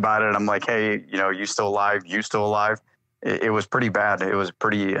laughed about it. I'm like, hey, you know, you still alive? You still alive? It was pretty bad. It was a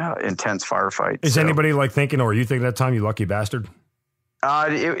pretty intense firefight. Is anybody like thinking, or you thinking that time, you lucky bastard?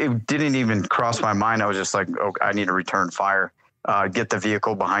 It didn't even cross my mind. I was just like, oh, I need to return fire, get the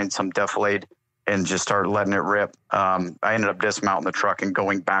vehicle behind some defilade and just start letting it rip. I ended up dismounting the truck and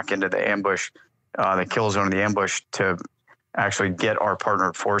going back into the ambush, the kill zone of the ambush, to actually get our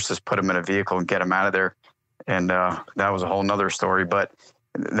partnered forces, put them in a vehicle and get them out of there. And that was a whole nother story. But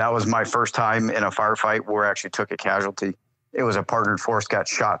that was my first time in a firefight where I actually took a casualty. It was a partnered force got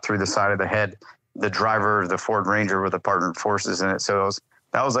shot through the side of the head. The driver of the Ford Ranger with the partnered forces in it. So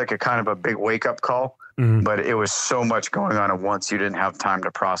that was like a kind of a big wake up call, but it was so much going on at once. You didn't have time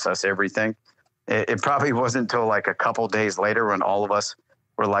to process everything. It probably wasn't until like a couple days later when all of us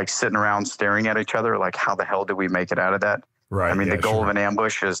were like sitting around staring at each other, like, how the hell did we make it out of that? Right. I mean, the goal of an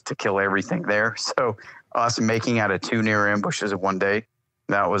ambush is to kill everything there. So us making out of 2 near ambushes in one day,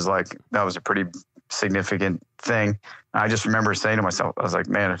 that was a pretty significant thing. I just remember saying to myself, I was like,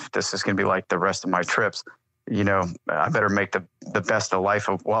 man, if this is going to be like the rest of my trips, you know, I better make the best of life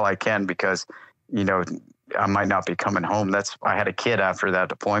while I can, because, you know, I might not be coming home. I had a kid after that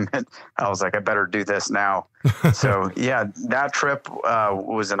deployment. I was like, I better do this now. So yeah, that trip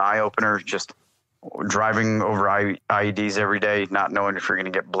was an eye opener, just driving over IEDs every day, not knowing if you're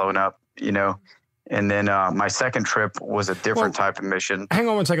going to get blown up, you know. And then my second trip was a different type of mission. Hang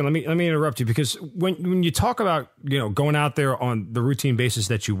on one second. Let me interrupt you, because when you talk about, you know, going out there on the routine basis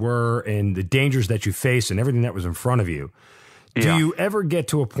that you were and the dangers that you faced and everything that was in front of you, do you ever get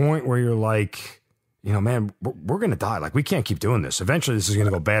to a point where you're like, you know, man, we're going to die. Like, we can't keep doing this. Eventually, this is going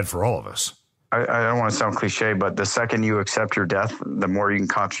to go bad for all of us. I don't want to sound cliche, but the second you accept your death, the more you can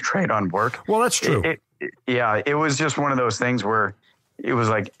concentrate on work. Well, that's true. It was just one of those things where it was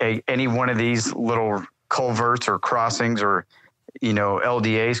like any one of these little culverts or crossings or, you know,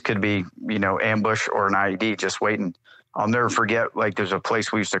 LDAs could be, you know, ambush or an IED just waiting. I'll never forget, like, there's a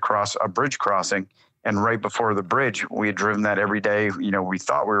place we used to cross, a bridge crossing, and right before the bridge, we had driven that every day. You know, we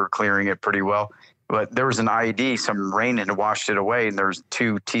thought we were clearing it pretty well, but there was an IED, some rain had washed it away, and there's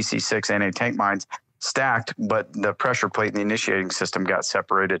 2 TC6 anti-tank mines stacked, but the pressure plate in the initiating system got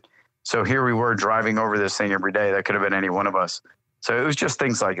separated. So here we were driving over this thing every day. That could have been any one of us. So it was just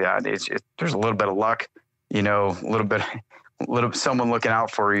things like that. There's a little bit of luck, you know, a little bit someone looking out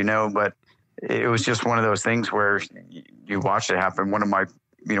for you, know, but it was just one of those things where you watched it happen. One of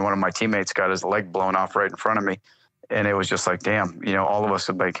my teammates got his leg blown off right in front of me. And it was just like, damn, you know, all of us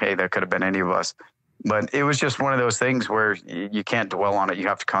would be like, hey, that could have been any of us. But it was just one of those things where you can't dwell on it. You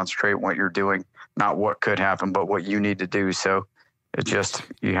have to concentrate on what you're doing, not what could happen, but what you need to do. So it just,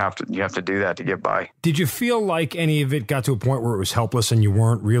 you have to do that to get by. Did you feel like any of it got to a point where it was helpless and you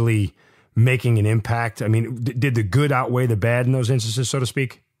weren't really making an impact? I mean, did the good outweigh the bad in those instances, so to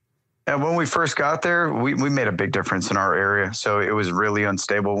speak? And when we first got there, we made a big difference in our area. So it was really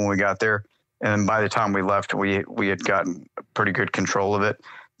unstable when we got there. And by the time we left, we had gotten pretty good control of it.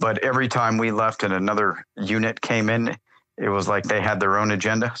 But every time we left and another unit came in, it was like they had their own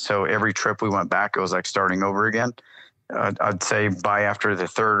agenda. So every trip we went back, it was like starting over again. I'd say by after the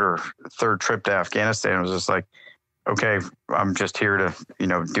third trip to Afghanistan, it was just like, okay, I'm just here to, you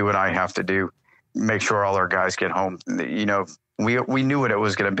know, do what I have to do, make sure all our guys get home. You know, we knew what it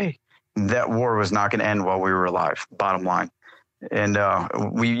was going to be. That war was not going to end while we were alive, bottom line. And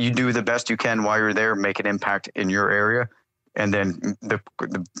you do the best you can while you're there, make an impact in your area. And then the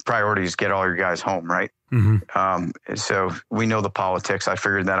priority is get all your guys home, right? Mm-hmm. So we know the politics. I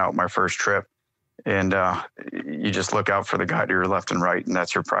figured that out my first trip. And you just look out for the guy to your left and right, and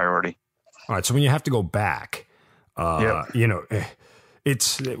that's your priority. All right. So when you have to go back, you know,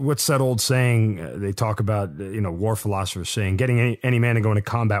 it's what's that old saying they talk about, you know, war philosophers saying getting any man to go into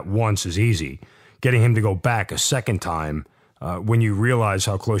combat once is easy. Getting him to go back a second time when you realize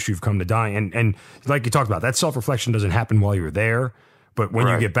how close you've come to dying. And like you talked about, that self-reflection doesn't happen while you're there. But when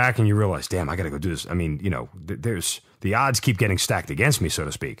you get back and you realize, damn, I got to go do this. I mean, you know, there's the odds keep getting stacked against me, so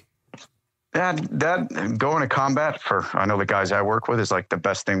to speak. That going to combat I know the guys I work with is like the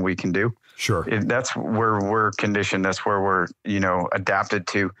best thing we can do. Sure. That's where we're conditioned. That's where we're, you know, adapted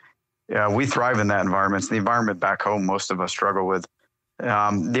to. We thrive in that environment. It's the environment back home most of us struggle with.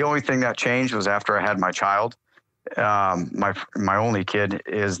 The only thing that changed was after I had my child. my only kid,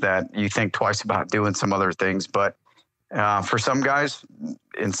 is that you think twice about doing some other things. But for some guys,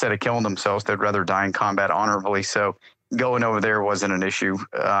 instead of killing themselves, they'd rather die in combat honorably. So going over there wasn't an issue.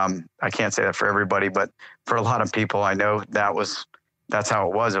 I can't say that for everybody, but for a lot of people I know, that's how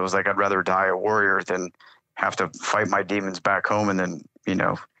it was. It was like, I'd rather die a warrior than have to fight my demons back home and then,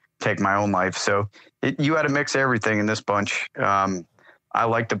 take my own life. So you had to mix everything in this bunch. I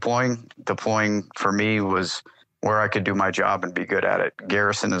like deploying. Deploying for me was where I could do my job and be good at it.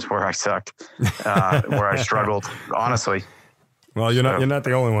 Garrison is where I sucked, where I struggled, honestly. Well, you're not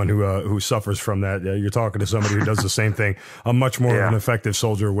the only one who suffers from that. You're talking to somebody who does the same thing. I'm much more of an effective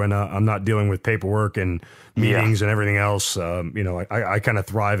soldier when I'm not dealing with paperwork and meetings and everything else. I kind of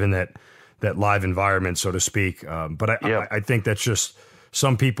thrive in that live environment, so to speak. But I think that's just,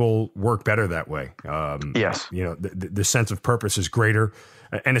 some people work better that way. Yes. The sense of purpose is greater.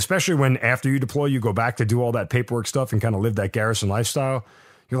 And especially when after you deploy, you go back to do all that paperwork stuff and kind of live that garrison lifestyle.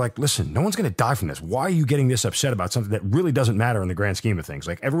 You're like, listen, no one's going to die from this. Why are you getting this upset about something that really doesn't matter in the grand scheme of things?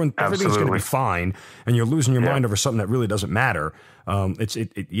 Like everything's going to be fine, and you're losing your mind over something that really doesn't matter.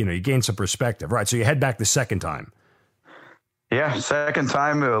 You gain some perspective, right? So you head back the second time. Yeah, second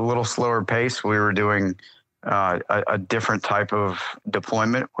time, a little slower pace. We were doing a different type of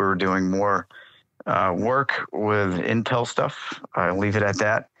deployment. We were doing more work with intel stuff. I'll leave it at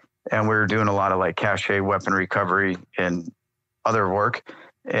that. And we were doing a lot of like cache weapon recovery and other work.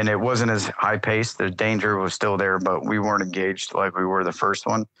 And it wasn't as high paced. The danger was still there, but we weren't engaged like we were the first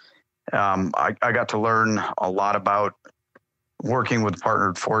one. I got to learn a lot about working with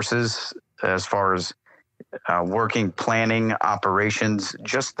partnered forces as far as working, planning, operations,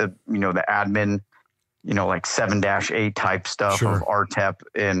 just the admin, like 7-8 type stuff of RTEP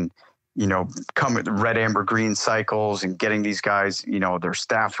and, come with red, amber, green cycles and getting these guys, their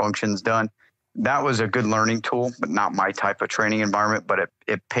staff functions done. That was a good learning tool, but not my type of training environment, but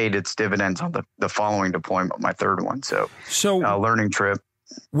it paid its dividends on the following deployment, my third one. So learning trip.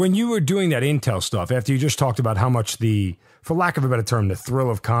 When you were doing that intel stuff, after you just talked about how much for lack of a better term, the thrill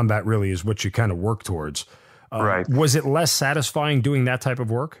of combat really is what you kind of work towards. Right. Was it less satisfying doing that type of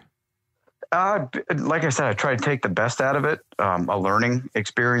work? Like I said, I try to take the best out of it, a learning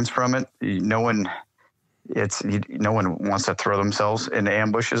experience from it. No one wants to throw themselves into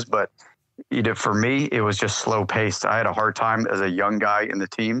ambushes, but for me, it was just slow paced. I had a hard time as a young guy in the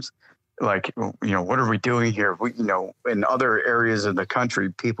teams. Like, what are we doing here? In other areas of the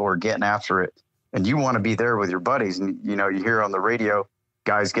country, people are getting after it, and you want to be there with your buddies. And, you hear on the radio,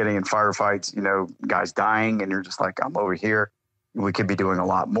 guys getting in firefights, guys dying, and you're just like, I'm over here. We could be doing a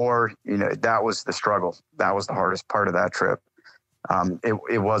lot more. That was the struggle. That was the hardest part of that trip.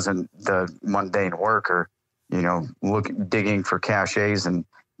 It wasn't the mundane work or, digging for caches and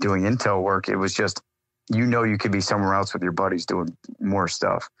doing intel work. It was just, you could be somewhere else with your buddies doing more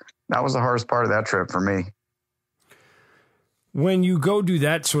stuff. That was the hardest part of that trip for me. When you go do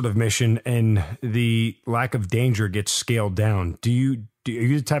that sort of mission and the lack of danger gets scaled down, are you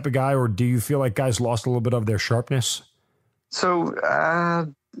the type of guy, or do you feel like guys lost a little bit of their sharpness? So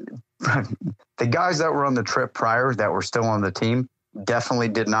the guys that were on the trip prior that were still on the team definitely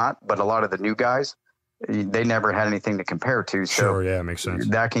did not. But a lot of the new guys, they never had anything to compare to. So sure, yeah, makes sense.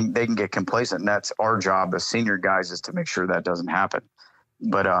 They can get complacent. And that's our job as senior guys, is to make sure that doesn't happen.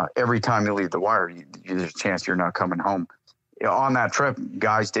 But every time you leave the wire, there's a chance you're not coming home. On that trip,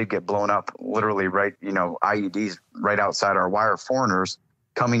 guys did get blown up, literally right, IEDs right outside our wire. Foreigners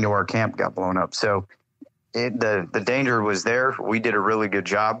coming to our camp got blown up. So the danger was there. We did a really good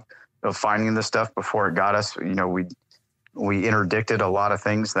job of finding the stuff before it got us. We interdicted a lot of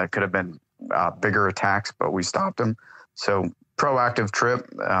things that could have been bigger attacks, but we stopped them. So proactive trip,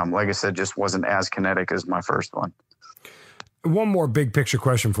 like I said, just wasn't as kinetic as my first one. One more big picture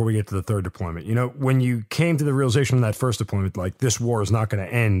question before we get to the third deployment. When you came to the realization of that first deployment, like, this war is not going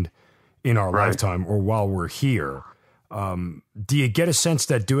to end in our lifetime or while we're here, do you get a sense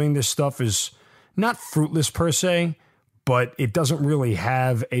that doing this stuff is not fruitless per se, but it doesn't really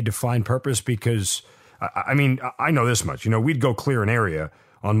have a defined purpose? Because, I know this much. We'd go clear an area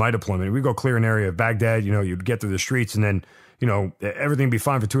on my deployment. We'd go clear an area of Baghdad. You'd get through the streets, and then, everything would be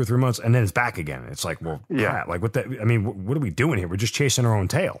fine for 2 or 3 months, and then it's back again. It's like, well, crap, like, what are we doing here? We're just chasing our own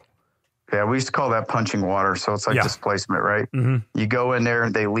tail. Yeah, we used to call that punching water. So it's like displacement, right? Mm-hmm. You go in there,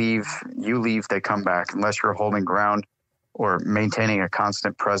 they leave, you leave, they come back, unless you're holding ground or maintaining a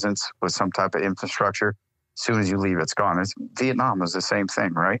constant presence with some type of infrastructure. As soon as you leave, it's gone. Vietnam was the same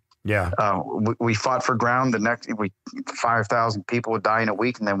thing, right? Yeah. We fought for ground. 5,000 people would die in a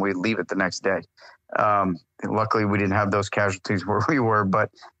week, and then we'd leave it the next day. Luckily, we didn't have those casualties where we were, but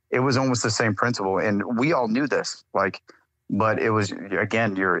it was almost the same principle. And we all knew this, but it was,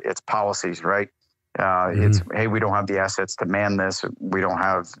 again, it's policies, right? It's, hey, we don't have the assets to man this. We don't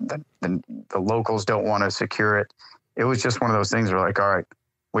have the locals don't want to secure it. It was just one of those things where all right,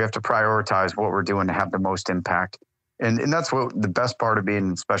 we have to prioritize what we're doing to have the most impact. And that's what the best part of being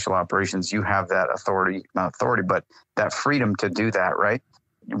in special operations, you have that not authority, but that freedom to do that, right?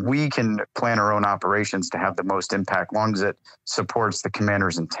 We can plan our own operations to have the most impact, long as it supports the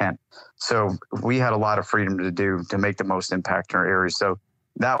commander's intent. So we had a lot of freedom to make the most impact in our areas. So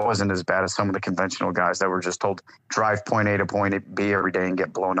that wasn't as bad as some of the conventional guys that were just told drive point A to point B every day and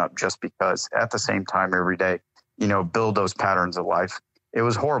get blown up just because. At the same time, every day, build those patterns of life. It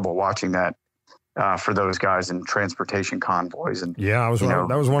was horrible watching that for those guys in transportation convoys. And yeah,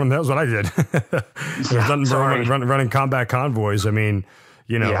 that was what I did. Running combat convoys. I mean,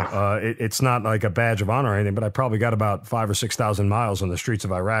 it's not like a badge of honor or anything, but I probably got about 5,000 or 6,000 miles on the streets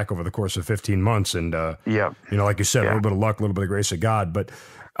of Iraq over the course of 15 months. And, like you said, a little bit of luck, a little bit of grace of God. But,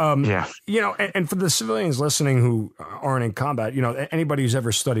 and for the civilians listening who aren't in combat, anybody who's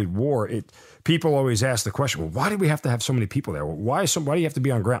ever studied war, people always ask the question, well, why do we have to have so many people there? Why do you have to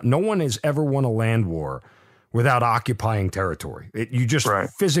be on ground? No one has ever won a land war without occupying territory. You just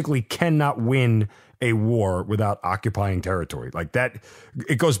physically cannot win a war without occupying territory. Like that,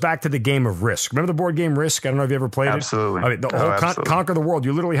 it goes back to the game of Risk. Remember the board game Risk? I don't know if you ever played Absolutely. it. I mean, the whole conquer the world.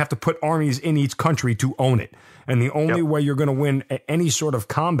 You literally have to put armies in each country to own it. And the only way you're going to win any sort of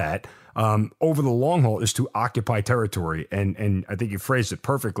combat over the long haul is to occupy territory. And I think you phrased it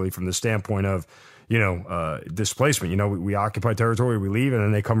perfectly from the standpoint of, displacement. We occupy territory, we leave, and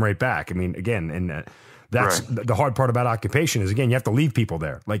then they come right back. I mean, again, and that's the hard part about occupation is, again, you have to leave people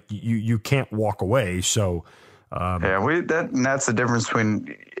there. Like you can't walk away. So, that's the difference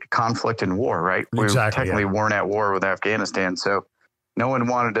between conflict and war, right? Exactly, we technically weren't at war with Afghanistan. So no one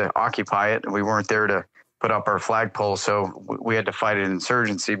wanted to occupy it. And we weren't there to put up our flagpole. So we had to fight an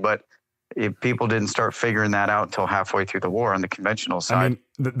insurgency. But people didn't start figuring that out until halfway through the war on the conventional side. I mean,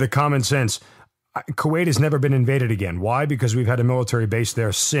 the common sense, Kuwait has never been invaded again. Why? Because we've had a military base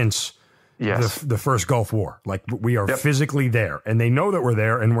there since the first Gulf War. Like we are physically there, and they know that we're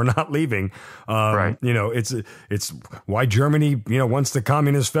there, and we're not leaving. It's why Germany, once the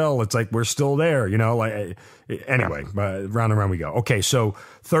communists fell, it's like we're still there. Round and round we go. Okay, so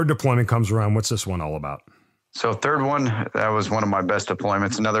third deployment comes around. What's this one all about? So third one, that was one of my best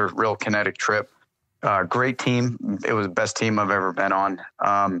deployments. Another real kinetic trip. Great team. It was the best team I've ever been on.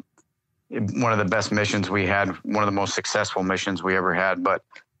 One of the best missions we had. One of the most successful missions we ever had. But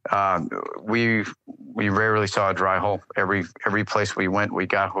we rarely saw a dry hole. Every place we went, we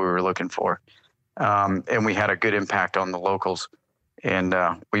got what we were looking for. And we had a good impact on the locals, and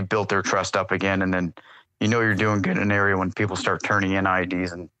we built their trust up again. And then, you're doing good in an area when people start turning in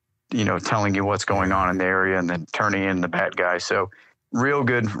IDs and, telling you what's going on in the area and then turning in the bad guys. So real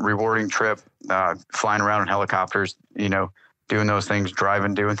good, rewarding trip, flying around in helicopters, doing those things,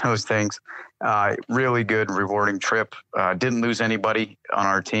 driving, doing those things. Really good, rewarding trip. Didn't lose anybody on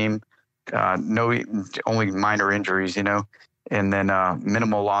our team. Only minor injuries, and then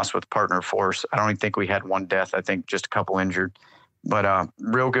minimal loss with partner force. I don't even think we had one death. I think just a couple injured, but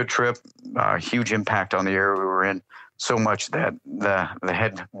real good trip. Huge impact on the area we were in. So much that the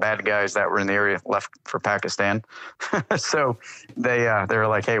head bad guys that were in the area left for Pakistan. So they were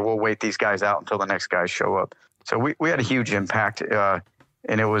like, hey, we'll wait these guys out until the next guys show up. So we had a huge impact.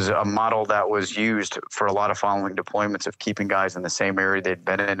 And it was a model that was used for a lot of following deployments of keeping guys in the same area they'd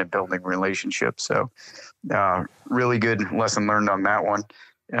been in and building relationships. So really good lesson learned on that one.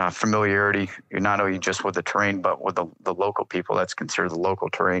 Familiarity, not only just with the terrain, but with the local people. That's considered the local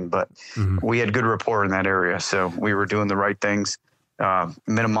terrain. But we had good rapport in that area. So we were doing the right things,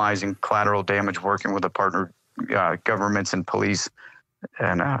 minimizing collateral damage, working with the partner governments and police,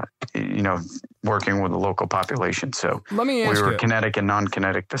 and working with the local population. So let me ask we were kinetic and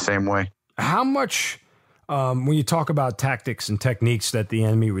non-kinetic the same way. How much, when you talk about tactics and techniques that the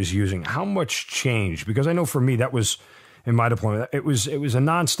enemy was using, how much changed? Because I know for me, that was in my deployment, it was a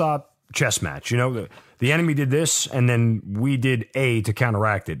nonstop chess match. The enemy did this, and then we did A to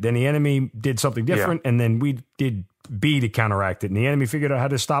counteract it. Then the enemy did something different, and then we did B to counteract it. And the enemy figured out how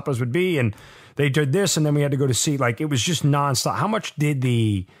to stop us with B, and they did this, and then we had to go to C. Like, it was just nonstop. How much did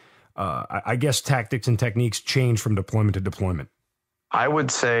the, tactics and techniques change from deployment to deployment? I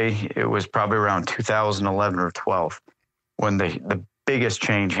would say it was probably around 2011 or 12 when the biggest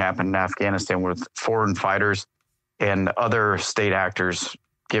change happened in Afghanistan with foreign fighters and other state actors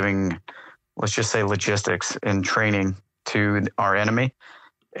giving, let's just say, logistics and training to our enemy.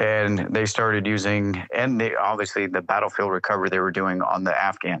 and they started using, and they obviously the battlefield recovery they were doing on the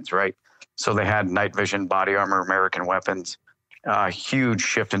Afghans, right? So they had night vision, body armor, American weapons, huge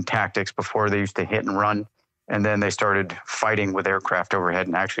shift in tactics. Before they used to hit and run, and then they started fighting with aircraft overhead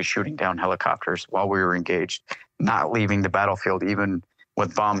and actually shooting down helicopters while we were engaged, not leaving the battlefield, even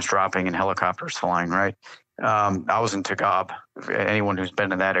with bombs dropping and helicopters flying, right? I was in Tagab. Anyone who's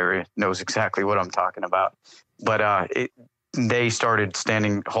been in that area knows exactly what I'm talking about. But they started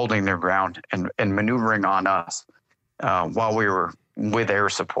holding their ground and maneuvering on us while we were with air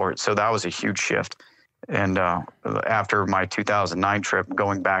support. So that was a huge shift. And after my 2009 trip,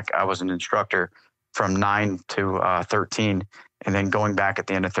 going back, I was an instructor from 9 to 13. And then going back at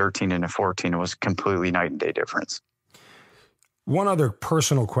the end of 13 into 14, it was completely night and day difference. One other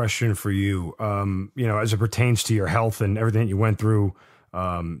personal question for you, as it pertains to your health and everything that you went through,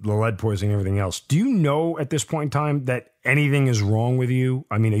 the lead poisoning, everything else. Do you know at this point in time that anything is wrong with you?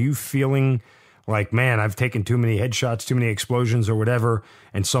 I mean, are you feeling like, man, I've taken too many headshots, too many explosions or whatever,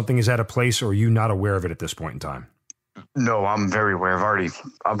 and something is out of place, or are you not aware of it at this point in time? No, I'm very aware.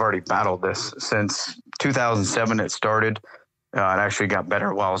 I've already battled this since 2007. It started. It actually got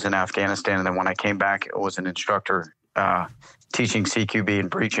better while I was in Afghanistan, and then when I came back, I was an instructor teaching CQB and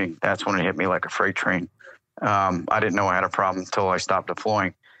breaching. That's when it hit me like a freight train. I didn't know I had a problem until I stopped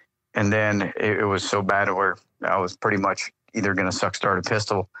deploying. And then it was so bad where I was pretty much either going to suck start a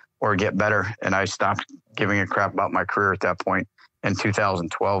pistol or get better. And I stopped giving a crap about my career at that point in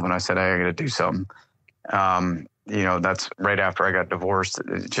 2012. And I said, hey, I got to do something. That's right after I got divorced.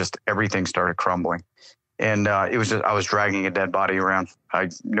 Just everything started crumbling. And I was dragging a dead body around.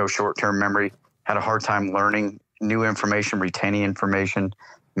 No short-term memory, had a hard time learning new information, retaining information,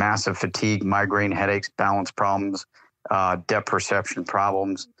 massive fatigue, migraine headaches, balance problems, depth perception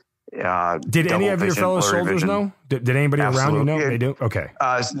problems. Did any of your fellow soldiers know? Did anybody around you know? They do? Okay.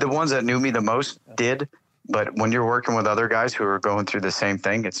 The ones that knew me the most did, but when you're working with other guys who are going through the same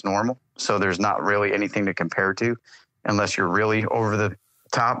thing, it's normal. So there's not really anything to compare to unless you're really over the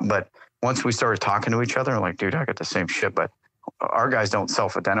top. But once we started talking to each other, I'm like, dude, I got the same shit, but our guys don't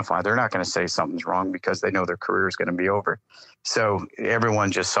self-identify. They're not going to say something's wrong because they know their career is going to be over. So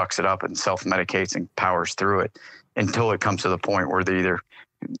everyone just sucks it up and self-medicates and powers through it until it comes to the point where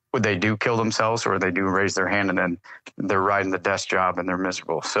they do kill themselves or they do raise their hand and then they're riding the desk job and they're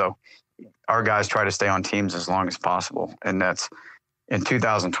miserable. So our guys try to stay on teams as long as possible. And that's in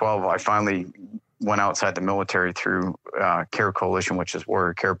 2012, I finally went outside the military through Care Coalition, which is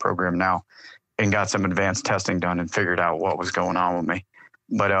Warrior Care Program now, and got some advanced testing done and figured out what was going on with me.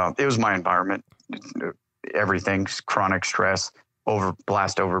 But it was my environment, everything, chronic stress,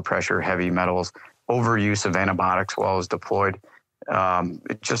 blast overpressure, heavy metals, overuse of antibiotics while I was deployed.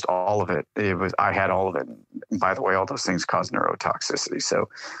 Just all of it. I had all of it. And by the way, all those things cause neurotoxicity. So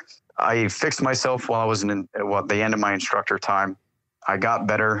I fixed myself while I was at the end of my instructor time. I got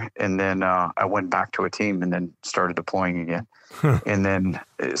better, and then I went back to a team and then started deploying again. And then,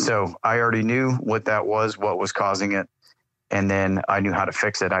 so I already knew what that was, what was causing it. And then I knew how to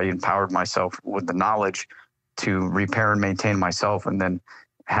fix it. I empowered myself with the knowledge to repair and maintain myself, and then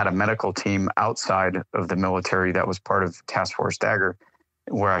had a medical team outside of the military that was part of Task Force Dagger,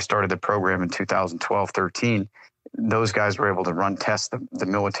 where I started the program in 2012-13. Those guys were able to run tests the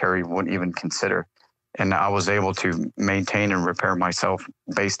military wouldn't even consider. And I was able to maintain and repair myself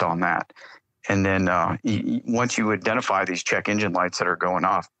based on that. And then once you identify these check engine lights that are going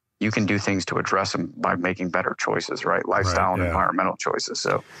off, you can do things to address them by making better choices, right? Lifestyle and environmental choices.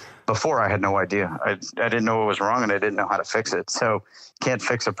 So before I had no idea. I didn't know what was wrong and I didn't know how to fix it. So can't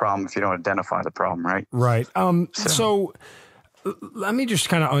fix a problem if you don't identify the problem, right? Right. So let me just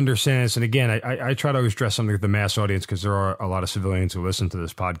kind of understand this. And again, I try to always address something with the mass audience because there are a lot of civilians who listen to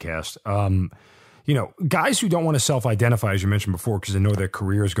this podcast. Guys who don't want to self-identify, as you mentioned before, because they know their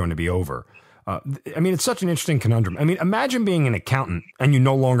career is going to be over. It's such an interesting conundrum. Imagine being an accountant and you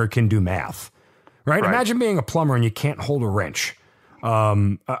no longer can do math, right? Imagine being a plumber and you can't hold a wrench.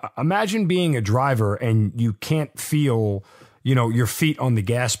 Imagine being a driver and you can't feel, your feet on the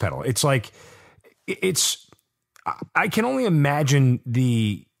gas pedal. It's like, I can only imagine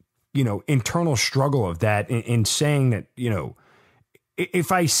the, internal struggle of that in saying that,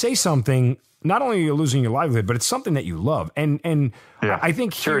 if I say something, not only are you losing your livelihood, but it's something that you love. And I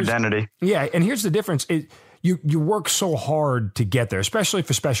think it's your identity. Yeah. And here's the difference. You work so hard to get there, especially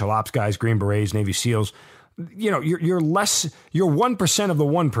for special ops guys, Green Berets, Navy SEALs. You're 1% of the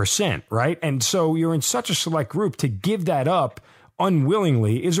 1%, right? And so you're in such a select group. To give that up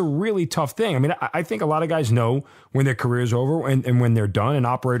unwillingly is a really tough thing. I think a lot of guys know when their career is over and when they're done, and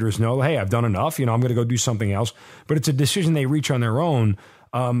operators know, hey, I've done enough, I'm going to go do something else. But it's a decision they reach on their own.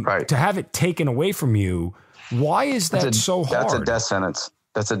 Right. To have it taken away from you, why is that so hard? That's a death sentence.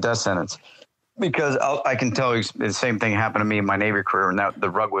 That's a death sentence. Because I can tell you the same thing happened to me in my Navy career, and that the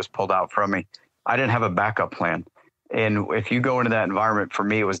rug was pulled out from me. I didn't have a backup plan. And if you go into that environment, for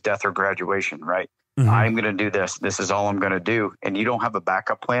me, it was death or graduation, right? Mm-hmm. I'm going to do this. This is all I'm going to do. And you don't have a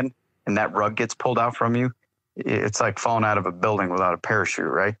backup plan, and that rug gets pulled out from you. It's like falling out of a building without a parachute,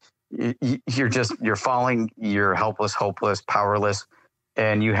 right? You're falling, you're helpless, hopeless, powerless,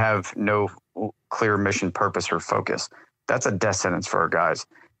 and you have no clear mission, purpose, or focus. That's a death sentence for our guys.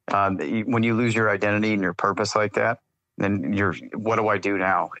 When you lose your identity and your purpose like that, then what do I do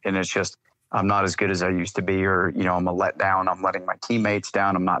now? And it's just, I'm not as good as I used to be, or, I'm a letdown. I'm letting my teammates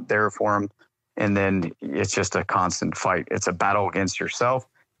down. I'm not there for them. And then it's just a constant fight. It's a battle against yourself,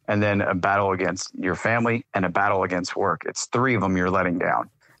 and then a battle against your family, and a battle against work. It's three of them you're letting down.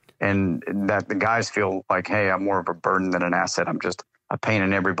 And that the guys feel like, hey, I'm more of a burden than an asset. I'm just a pain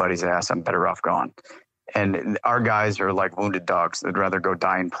in everybody's ass. I'm better off gone. And our guys are like wounded dogs. They'd rather go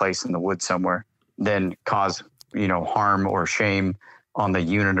die in place in the woods somewhere than cause, harm or shame on the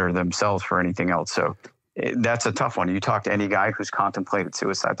unit or themselves for anything else. So that's a tough one. You talk to any guy who's contemplated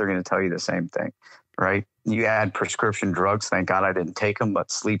suicide, they're going to tell you the same thing, right? You add prescription drugs. Thank God I didn't take them, but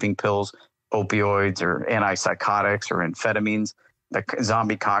sleeping pills, opioids, or antipsychotics, or amphetamines, the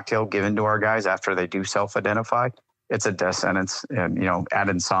zombie cocktail given to our guys after they do self-identify, it's a death sentence. And, add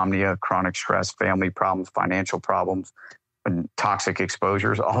insomnia, chronic stress, family problems, financial problems, and toxic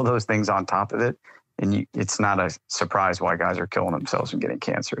exposures, all those things on top of it. And it's not a surprise why guys are killing themselves and getting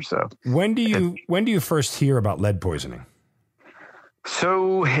cancer. So when do you first hear about lead poisoning?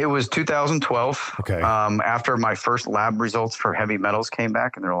 So it was 2012. Okay. After my first lab results for heavy metals came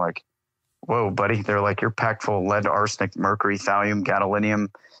back, and they're like, whoa, buddy. They're like, you're packed full of lead, arsenic, mercury, thallium, gadolinium,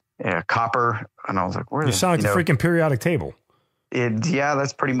 copper. And I was like, where? You sound like the freaking periodic table. Yeah,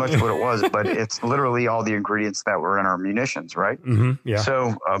 that's pretty much what it was. But it's literally all the ingredients that were in our munitions, right? Mm-hmm, yeah.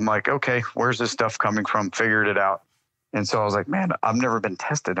 So I'm like, okay, where's this stuff coming from? Figured it out. And so I was like, man, I've never been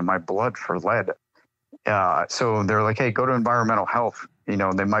tested in my blood for lead. So they're like, hey, go to environmental health. They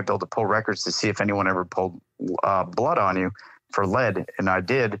might be able to pull records to see if anyone ever pulled blood on you for lead. And I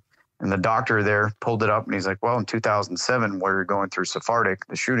did. And the doctor there pulled it up, and he's like, well, in 2007, where you're going through Sephardic,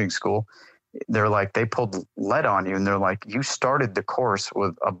 the shooting school, they're like, they pulled lead on you. And they're like, you started the course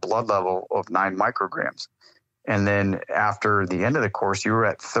with a blood level of 9 micrograms. And then after the end of the course, you were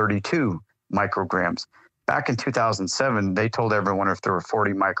at 32 micrograms. Back in 2007, they told everyone if there were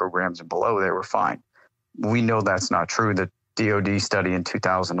 40 micrograms and below, they were fine. We know that's not true. The DOD study in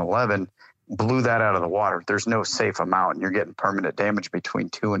 2011 blew that out of the water. There's no safe amount, and you're getting permanent damage between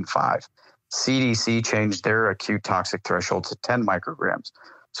 2 and 5. CDC changed their acute toxic threshold to 10 micrograms.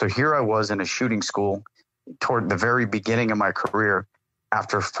 So here I was in a shooting school toward the very beginning of my career.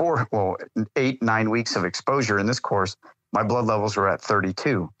 After 8-9 weeks of exposure in this course, my blood levels were at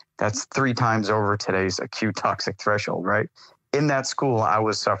 32. That's 3 times over today's acute toxic threshold, right? In that school, I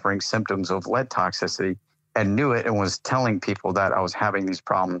was suffering symptoms of lead toxicity and knew it, and was telling people that I was having these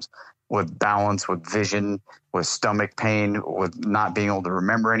problems with balance, with vision, with stomach pain, with not being able to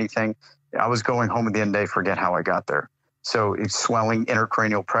remember anything. I was going home at the end of the day, forget how I got there. So it's swelling,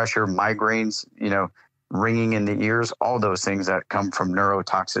 intracranial pressure, migraines, ringing in the ears, all those things that come from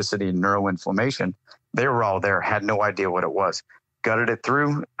neurotoxicity and neuroinflammation, they were all there, had no idea what it was. Gutted it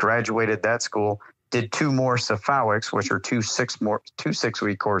through, graduated that school, did 2 more cephalics, which are 2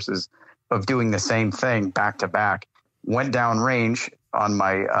 6-week courses of doing the same thing back to back, went down range on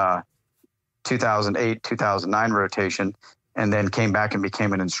my 2008, 2009 rotation, and then came back and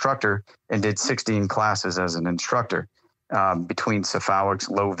became an instructor and did 16 classes as an instructor between cephalics,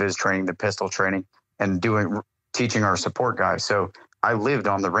 low vis training, the pistol training, and teaching our support guys. So I lived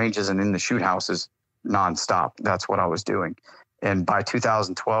on the ranges and in the shoot houses nonstop. That's what I was doing. And by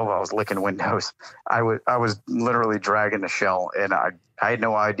 2012, I was licking windows. I was literally dragging the shell, and I had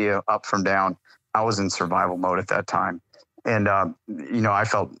no idea up from down. I was in survival mode at that time. And, I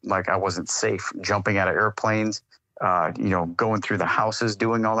felt like I wasn't safe jumping out of airplanes, going through the houses,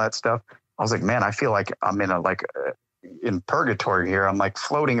 doing all that stuff. I was like, man, I feel like I'm in purgatory here. I'm like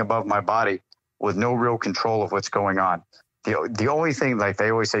floating above my body with no real control of what's going on. The only thing, like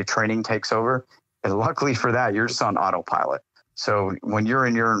they always say, training takes over. And luckily for that, you're just on autopilot. So when you're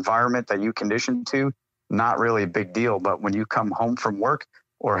in your environment that you conditioned to, not really a big deal. But when you come home from work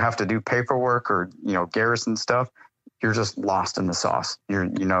or have to do paperwork or, garrison stuff, you're just lost in the sauce. You're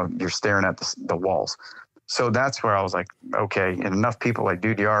staring at the walls. So that's where I was like, okay. And enough people like,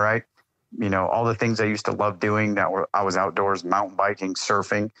 dude, you all right? All the things I used to love doing I was outdoors, mountain biking,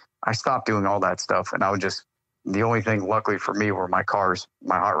 surfing. I stopped doing all that stuff, and I would just The only thing, luckily for me, were my cars,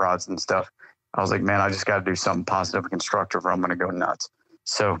 my hot rods and stuff. I was like, man, I just got to do something positive and constructive or I'm going to go nuts.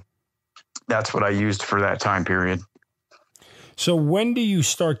 So that's what I used for that time period. So when do you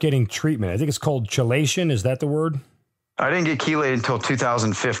start getting treatment? I think it's called chelation. Is that the word? I didn't get chelated until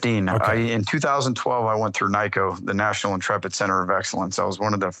 2015. Okay. In 2012, I went through NICO, the National Intrepid Center of Excellence. I was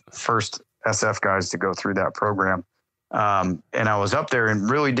one of the first SF guys to go through that program. And I was up there and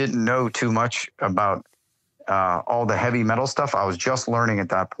really didn't know too much about all the heavy metal stuff. I was just learning at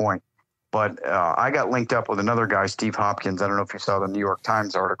that point. But I got linked up with another guy, Steve Hopkins. I don't know if you saw the New York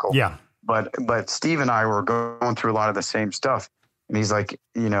Times article. Yeah. But Steve and I were going through a lot of the same stuff. And he's like,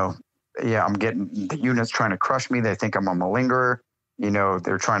 yeah, I'm getting the units trying to crush me. They think I'm a malingerer.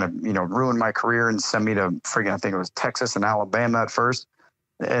 They're trying to, ruin my career and send me to I think it was Texas and Alabama at first.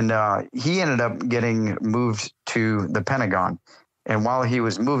 And he ended up getting moved to the Pentagon. And while he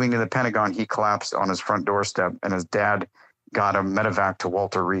was moving to the Pentagon, he collapsed on his front doorstep and his dad got a medevac to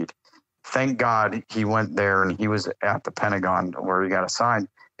Walter Reed. Thank God he went there and he was at the Pentagon where he got assigned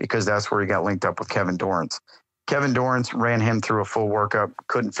because that's where he got linked up with Kevin Dorrance. Kevin Dorrance ran him through a full workup,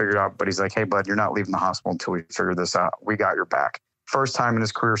 couldn't figure it out, but he's like, hey, bud, you're not leaving the hospital until we figure this out. We got your back. First time in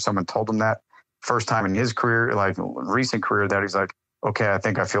his career, someone told him that. First time in his career, like recent career, that he's like, okay, I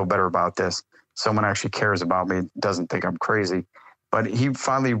think I feel better about this. Someone actually cares about me, doesn't think I'm crazy. But he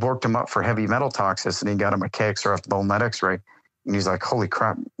finally worked him up for heavy metal toxicity and got him a KXRF bone lead x-ray. And he's like, holy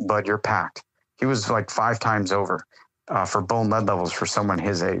crap, bud, you're packed. He was like 5 times over for bone lead levels for someone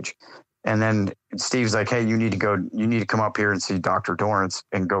his age. And then Steve's like, hey, you need to come up here and see Dr. Dorrance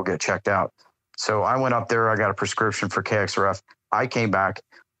and go get checked out. So I went up there. I got a prescription for KXRF. I came back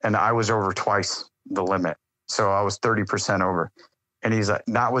and I was over twice the limit. So I was 30% over. And he's like,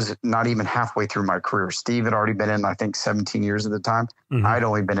 that was not even halfway through my career. Steve had already been in, I think, 17 years at the time. Mm-hmm. I'd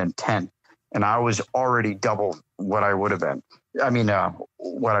only been in 10. And I was already double what I would have been. I mean,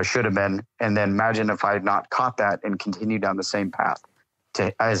 what I should have been. And then imagine if I had not caught that and continued down the same path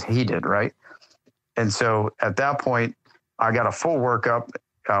as he did, right? And so at that point, I got a full workup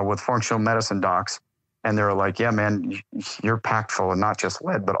with functional medicine docs. And they were like, yeah, man, you're packed full of not just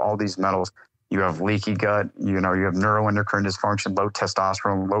lead, but all these metals. You have leaky gut, you have neuroendocrine dysfunction, low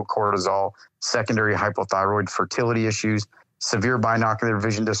testosterone, low cortisol, secondary hypothyroid, fertility issues, severe binocular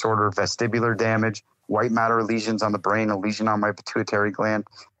vision disorder, vestibular damage, white matter lesions on the brain, a lesion on my pituitary gland.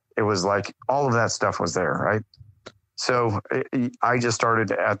 It was like all of that stuff was there, right? So I just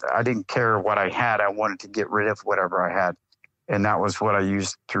started I didn't care what I had. I wanted to get rid of whatever I had. And that was what I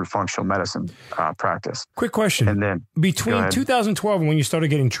used through functional medicine practice. Quick question. And then between 2012 and when you started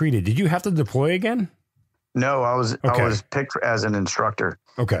getting treated, did you have to deploy again? No, I was picked as an instructor.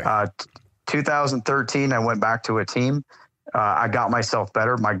 Okay. 2013, I went back to a team. I got myself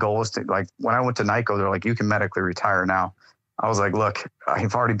better. My goal was to, like, when I went to NICO, they're like, you can medically retire now. I was like, look,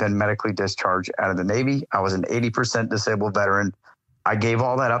 I've already been medically discharged out of the Navy. I was an 80% disabled veteran. I gave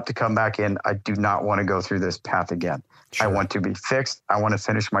all that up to come back in. I do not want to go through this path again. Sure. I want to be fixed. I want to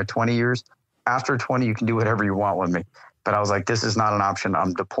finish my 20 years. After 20, you can do whatever you want with me. But I was like, this is not an option.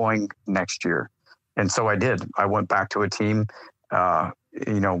 I'm deploying next year. And so I did. I went back to a team,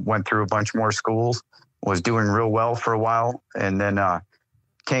 went through a bunch more schools, was doing real well for a while, and then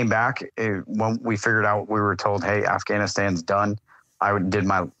came back. When we figured out, we were told, hey, Afghanistan's done. I did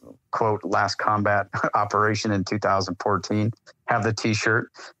my, quote, last combat operation in 2014, have the T-shirt.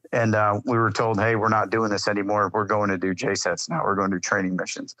 And we were told, hey, we're not doing this anymore. We're going to do JSETs now. We're going to do training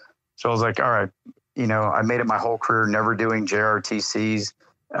missions. So I was like, all right, I made it my whole career never doing JRTCs,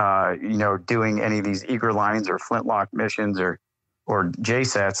 doing any of these eager lines or flintlock missions or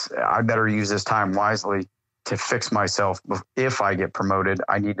JSETs. I better use this time wisely to fix myself. If I get promoted,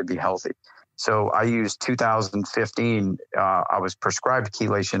 I need to be healthy. So I used 2015. I was prescribed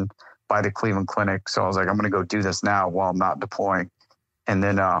chelation by the Cleveland Clinic. So I was like, I'm going to go do this now while I'm not deploying. And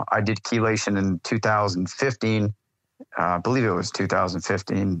then I did chelation in 2015. I believe it was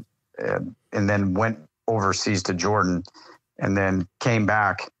 2015. And then went overseas to Jordan and then came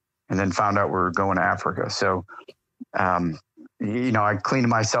back and then found out we were going to Africa. So, I cleaned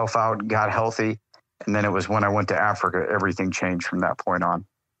myself out, got healthy. And then it was when I went to Africa, everything changed from that point on.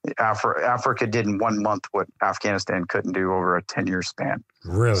 Africa did in 1 month what Afghanistan couldn't do over a 10-year span.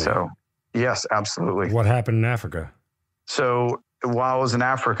 Really? So, yes, absolutely. What happened in Africa? So while I was in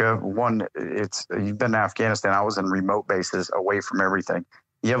Africa, you've been to Afghanistan. I was in remote bases away from everything.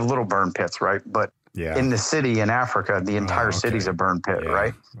 You have little burn pits, right? But in the city in Africa, the entire city's a burn pit,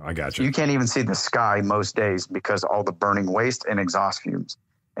 right? I got you. You can't even see the sky most days because all the burning waste and exhaust fumes.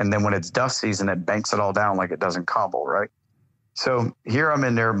 And then when it's dust season, it banks it all down like it does in Kabul, right? So here I'm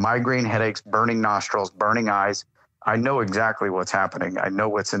in there, migraine headaches, burning nostrils, burning eyes. I know exactly what's happening. I know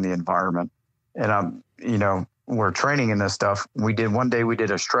what's in the environment. And we're training in this stuff. One day we did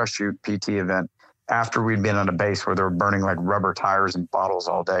a stress shoot PT event after we'd been on a base where they were burning like rubber tires and bottles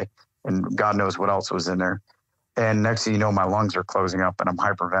all day. And God knows what else was in there. And next thing you know, my lungs are closing up and I'm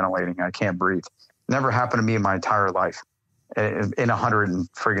hyperventilating. I can't breathe. Never happened to me in my entire life in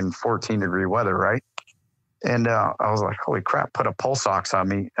 114 degree weather, right? And I was like, holy crap, put a pulse ox on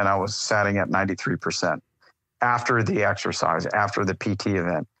me. And I was sitting at 93% after the exercise, after the PT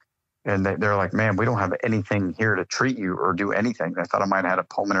event. And they're like, man, we don't have anything here to treat you or do anything. I thought I might have had a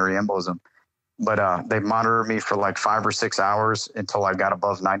pulmonary embolism. But they monitored me for like 5 or 6 hours until I got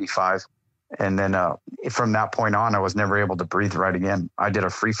above 95. And then from that point on, I was never able to breathe right again. I did a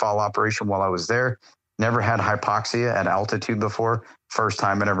free fall operation while I was there. Never had hypoxia at altitude before. First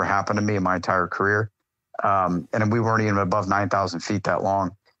time it ever happened to me in my entire career. And we weren't even above 9,000 feet that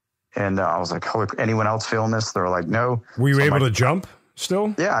long. And I was like, oh, anyone else feeling this? They were like, no. Were you able to jump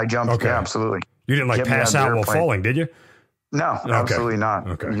still? Yeah, I jumped. Okay. Yeah, absolutely. You didn't like pass out while falling, did you? No, absolutely not.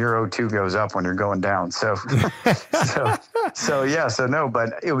 Okay. Your O2 goes up when you're going down. So no, but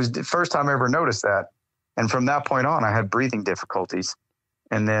it was the first time I ever noticed that. And from that point on, I had breathing difficulties.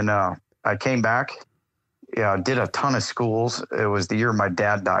 And then I came back, did a ton of schools. It was the year my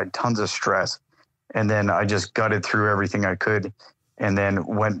dad died, tons of stress. And then I just gutted through everything I could and then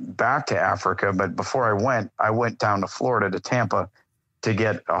went back to Africa. But before I went down to Florida, to Tampa, to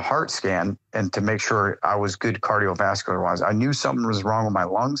get a heart scan and to make sure I was good cardiovascular wise. I knew something was wrong with my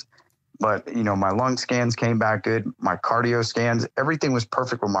lungs, but my lung scans came back good. My cardio scans, everything was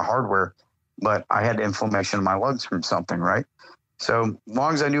perfect with my hardware, but I had inflammation in my lungs from something, right? So as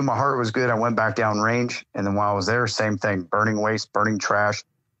long as I knew my heart was good, I went back down range. And then while I was there, same thing, burning waste, burning trash,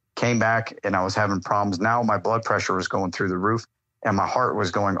 came back and I was having problems. Now my blood pressure was going through the roof and my heart was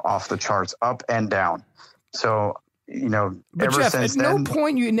going off the charts, up and down. So, but ever Geoff, since at then, no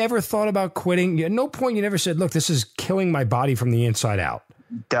point you never thought about quitting. At no point you never said, look, this is killing my body from the inside out.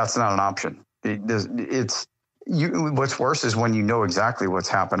 That's not an option. What's worse is when you know exactly what's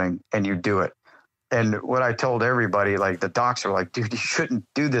happening and you do it. And what I told everybody, like the docs are like, dude, you shouldn't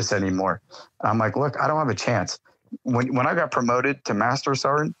do this anymore. And I'm like, look, I don't have a chance. When I got promoted to master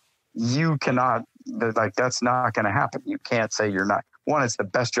sergeant, you cannot, like, that's not going to happen. You can't say you're not. One, it's the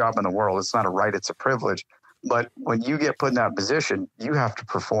best job in the world. It's not a right, it's a privilege. But when you get put in that position, you have to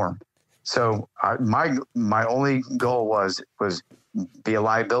perform. So my only goal was be a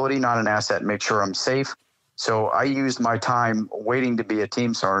liability, not an asset, make sure I'm safe. So I used my time waiting to be a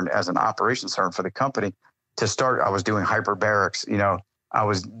team sergeant as an operations sergeant for the company to start. I was doing hyperbarics, I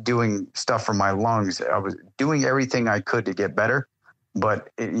was doing stuff for my lungs. I was doing everything I could to get better. But,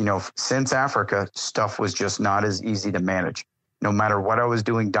 since Africa, stuff was just not as easy to manage. No matter what I was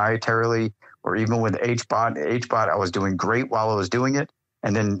doing dietarily, or even with HBOT, I was doing great while I was doing it.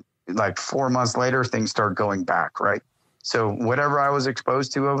 And then like 4 months later, things start going back, right? So whatever I was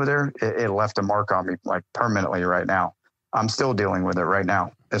exposed to over there, it left a mark on me like permanently right now. I'm still dealing with it right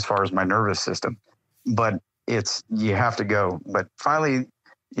now as far as my nervous system. But you have to go. But finally,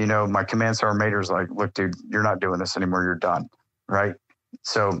 my command sergeant major's like, look, dude, you're not doing this anymore. You're done, right?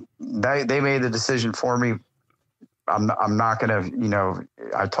 So they made the decision for me. I'm not going to,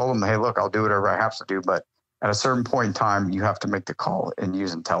 I told them, hey, look, I'll do whatever I have to do. But at a certain point in time, you have to make the call and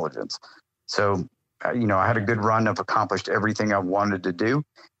use intelligence. So, I had a good run. I've accomplished everything I wanted to do.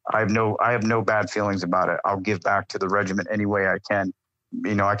 I have no bad feelings about it. I'll give back to the regiment any way I can.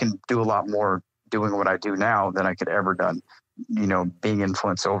 I can do a lot more doing what I do now than I could ever done, being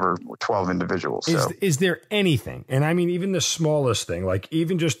influenced over 12 individuals. Is there anything, and I mean, even the smallest thing, like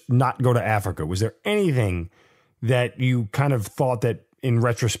even just not go to Africa, was there anything that you kind of thought that in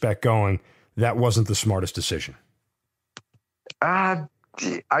retrospect going, that wasn't the smartest decision? I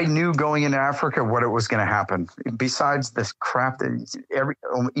knew going into Africa what it was going to happen. Besides this crap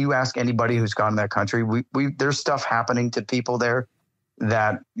that you ask anybody who's gone to that country, there's stuff happening to people there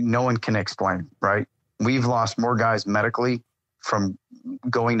that no one can explain, right? We've lost more guys medically from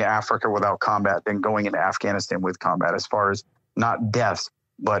going to Africa without combat than going into Afghanistan with combat, as far as not deaths,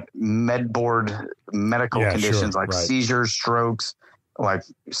 but medical conditions, like seizures, strokes, like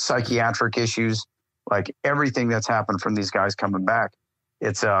psychiatric issues, like everything that's happened from these guys coming back.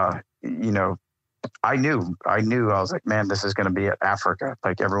 It's, I knew, I was like, man, this is going to be Africa.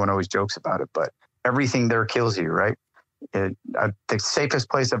 Like everyone always jokes about it, but everything there kills you, right? The safest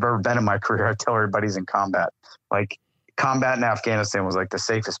place I've ever been in my career, I tell everybody, is in combat. Like combat in Afghanistan was like the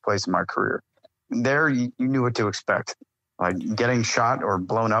safest place in my career. There, you knew what to expect. Like getting shot or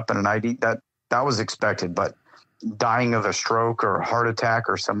blown up in an ID, that was expected. But dying of a stroke or a heart attack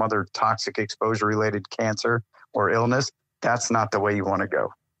or some other toxic exposure related cancer or illness, that's not the way you want to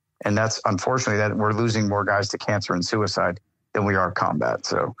go. And that's unfortunately that we're losing more guys to cancer and suicide than we are combat.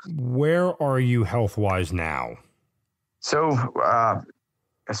 So where are you health-wise now? So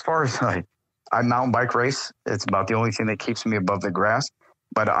as far as I mountain bike race, it's about the only thing that keeps me above the grass.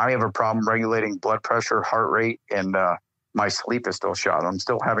 But I have a problem regulating blood pressure, heart rate, and my sleep is still shot. I'm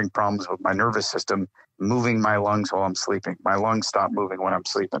still having problems with my nervous system moving my lungs while I'm sleeping. My lungs stop moving when I'm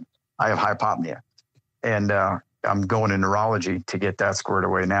sleeping. I have hypopnea. And I'm going to neurology to get that squared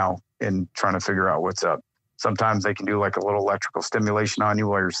away now and trying to figure out what's up. Sometimes they can do like a little electrical stimulation on you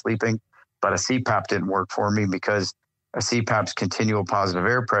while you're sleeping, but a CPAP didn't work for me because a CPAP's continual positive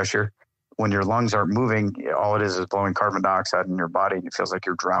air pressure. When your lungs aren't moving, all it is blowing carbon dioxide in your body, and it feels like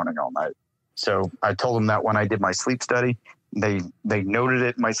you're drowning all night. So I told them that when I did my sleep study, they noted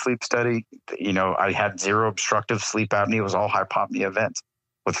it in my sleep study. You know, I had zero obstructive sleep apnea. It was all hypopnea events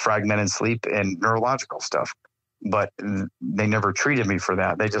with fragmented sleep and neurological stuff. But they never treated me for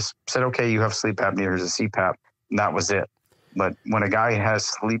that. They just said, okay, you have sleep apnea, here's a CPAP. And that was it. But when a guy has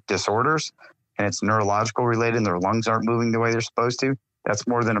sleep disorders and it's neurological related and their lungs aren't moving the way they're supposed to, that's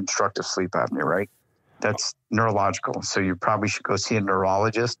more than obstructive sleep apnea, right? That's neurological. So you probably should go see a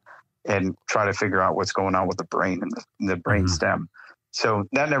neurologist and try to figure out what's going on with the brain and the brain stem. So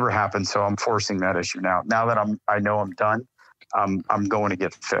that never happened. So I'm forcing that issue now. Now that I know I'm done, I'm going to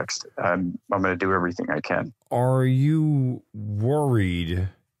get fixed. I'm going to do everything I can. Are you worried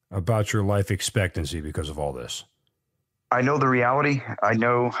about your life expectancy because of all this? I know the reality. I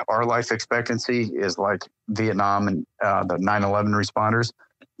know our life expectancy is like Vietnam and the 9/11 responders.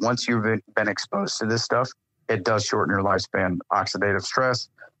 Once you've been exposed to this stuff, it does shorten your lifespan. Oxidative stress,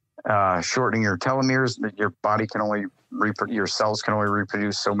 shortening your telomeres. Your body can only your cells can only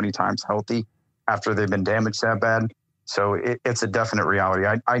reproduce so many times healthy after they've been damaged that bad. So it's a definite reality.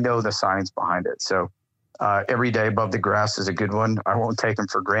 I know the science behind it. So every day above the grass is a good one. I won't take them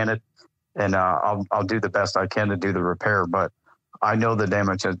for granted. And I'll do the best I can to do the repair, but I know the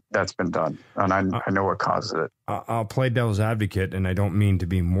damage that's been done, and I know what causes it. I'll play devil's advocate, and I don't mean to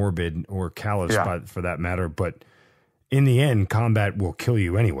be morbid or callous for that matter, but in the end, combat will kill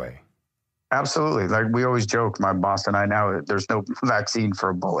you anyway. Absolutely. Like we always joke, my boss and I now, there's no vaccine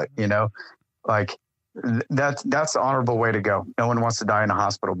for a bullet, you know? Like that's the honorable way to go. No one wants to die in a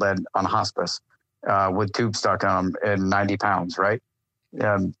hospital bed on hospice with tubes stuck on them and 90 pounds, right?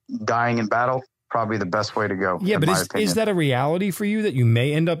 Dying in battle, probably the best way to go. Yeah, but is that a reality for you that you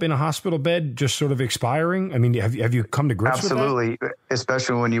may end up in a hospital bed just sort of expiring? I mean, have you come to grips with that? Absolutely,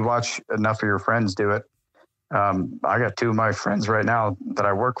 especially when you watch enough of your friends do it. I got two of my friends right now that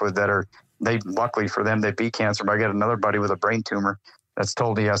I work with luckily for them, they beat cancer, but I got another buddy with a brain tumor that's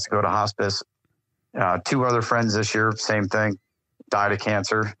told he has to go to hospice. Two other friends this year, same thing, died of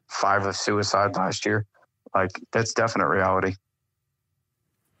cancer, 5 of suicide last year. Like that's definite reality.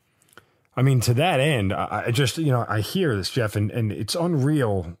 I mean, to that end, I just, I hear this, Geoff, and it's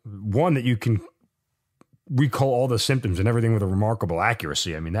unreal. One, that you can recall all the symptoms and everything with a remarkable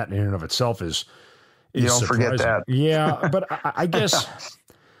accuracy. I mean, that in and of itself is you don't surprising. Forget that. Yeah, but I guess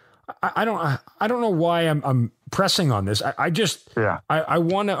I don't know why I'm pressing on this. I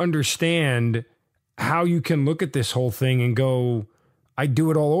want to understand how you can look at this whole thing and go, I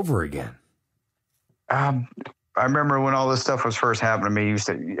do it all over again. I remember when all this stuff was first happening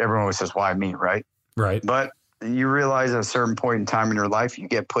to me, everyone always says, why me, right? Right. But you realize at a certain point in time in your life, you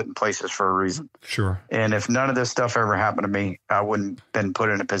get put in places for a reason. Sure. And if none of this stuff ever happened to me, I wouldn't have been put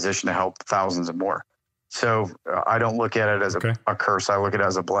in a position to help thousands and more. So I don't look at it as a curse. I look at it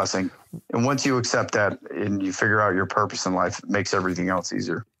as a blessing. And once you accept that and you figure out your purpose in life, it makes everything else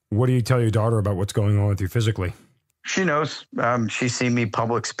easier. What do you tell your daughter about what's going on with you physically? She knows. She's seen me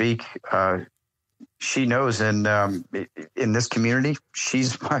public speak. She knows, and in this community,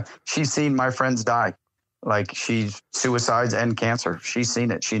 she's seen my friends die. Like she's suicides and cancer. She's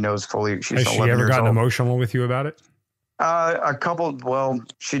seen it. She knows fully. Has she ever gotten emotional with you about it? A couple. Well,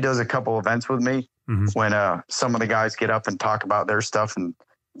 she does a couple events with me when some of the guys get up and talk about their stuff and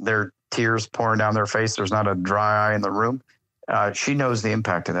their tears pouring down their face. There's not a dry eye in the room. She knows the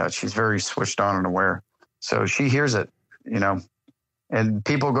impact of that. She's very switched on and aware. So she hears it, and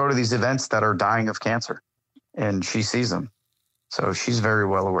people go to these events that are dying of cancer and she sees them. So she's very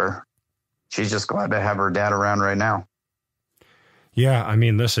well aware. She's just glad to have her dad around right now. Yeah. I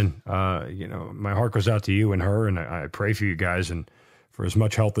mean, listen, my heart goes out to you and her, and I pray for you guys and for as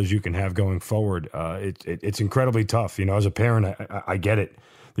much health as you can have going forward. It's incredibly tough. As a parent, I get it.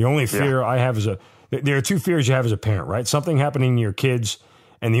 The only fear I have there are two fears you have as a parent, right? Something happening to your kids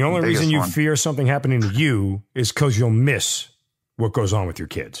And the only reason you one. fear something happening to you is because you'll miss what goes on with your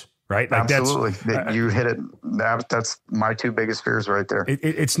kids, right? Like Absolutely. You hit it. That's my two biggest fears right there.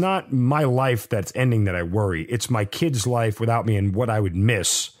 It's not my life that's ending that I worry. It's my kids' life without me and what I would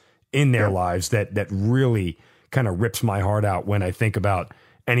miss in their lives that really kind of rips my heart out when I think about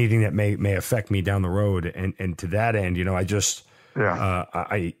anything that may affect me down the road. And to that end, you know, I just,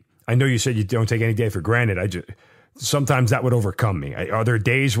 I know you said you don't take any day for granted. Sometimes that would overcome me. Are there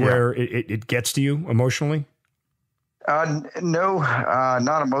days where it gets to you emotionally? No,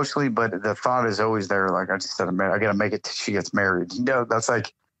 not emotionally, but the thought is always there. Like I just said, I got to make it till she gets married. You know, that's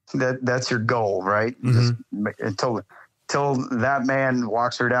like, that's your goal, right? Mm-hmm. Until that man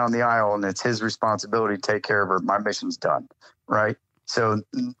walks her down the aisle and it's his responsibility to take care of her, my mission's done. Right. So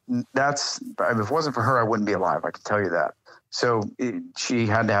if it wasn't for her, I wouldn't be alive. I can tell you that. So she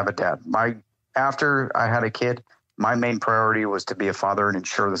had to have a dad. After I had a kid, my main priority was to be a father and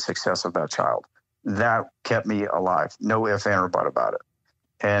ensure the success of that child. That kept me alive. No ifs, and or but about it.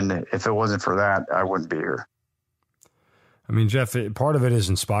 And if it wasn't for that, I wouldn't be here. I mean, Geoff, part of it is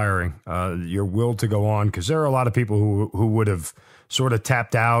inspiring, your will to go on, because there are a lot of people who would have sort of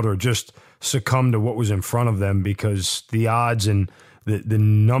tapped out or just succumbed to what was in front of them because the odds and the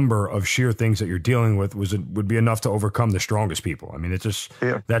number of sheer things that you're dealing with would be enough to overcome the strongest people. I mean,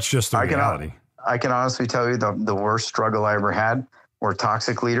 that's just the reality. I can honestly tell you the worst struggle I ever had were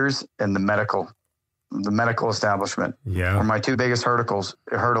toxic leaders and the medical establishment. Yeah. Were my two biggest hurdles.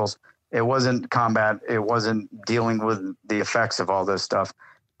 It wasn't combat. It wasn't dealing with the effects of all this stuff.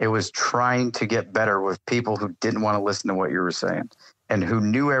 It was trying to get better with people who didn't want to listen to what you were saying and who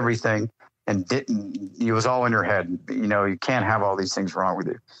knew everything and didn't. It was all in your head. You know, you can't have all these things wrong with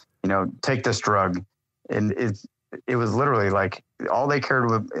you. You know, take this drug. And it was literally like all they cared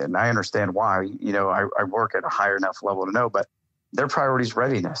about, and I understand why. You know, I work at a higher enough level to know, but their priority is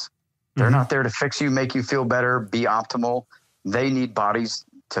readiness. They're not there to fix you, make you feel better, be optimal. They need bodies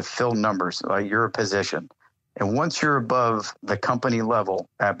to fill numbers. Like you're a position. And once you're above the company level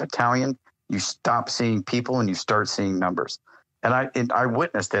at battalion, you stop seeing people and you start seeing numbers. And I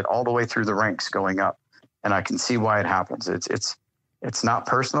witnessed it all the way through the ranks going up. And I can see why it happens. It's not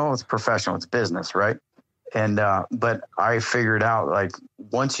personal, it's professional, it's business, right? And but I figured out, like,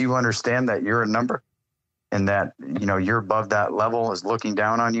 once you understand that you're a number and that, you know, you're above that level is looking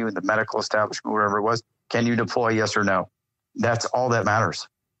down on you in the medical establishment, wherever it was, can you deploy, yes or no? That's all that matters.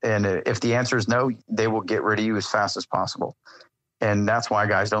 And if the answer is no, they will get rid of you as fast as possible. And that's why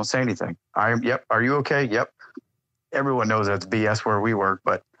guys don't say anything. Yep. Are you okay? Yep. Everyone knows that's BS where we work,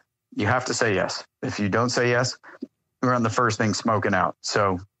 but you have to say yes. If you don't say yes, we're on the first thing smoking out.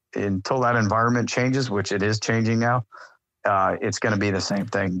 So until that environment changes, which it is changing now, it's going to be the same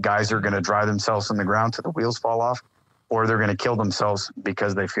thing. Guys are going to drive themselves on the ground till the wheels fall off, or they're going to kill themselves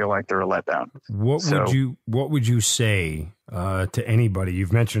because they feel like they're a letdown. What would you say to anybody?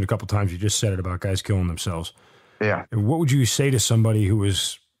 You've mentioned a couple times, you just said it about guys killing themselves. Yeah. What would you say to somebody who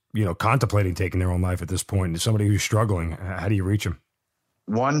is, you know, contemplating taking their own life at this point, and somebody who's struggling? How do you reach them?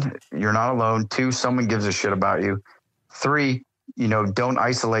 1, you're not alone. 2, someone gives a shit about you. 3, you know, don't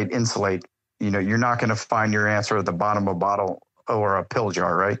isolate, insulate. You know, you're not going to find your answer at the bottom of a bottle or a pill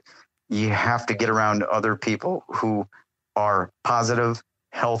jar, right? You have to get around other people who are positive,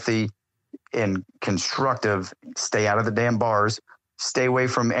 healthy, and constructive. Stay out of the damn bars. Stay away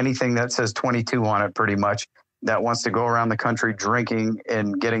from anything that says 22 on it, pretty much, that wants to go around the country drinking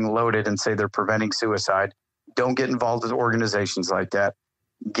and getting loaded and say they're preventing suicide. Don't get involved with organizations like that.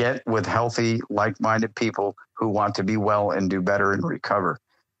 Get with healthy, like-minded people who want to be well and do better and recover.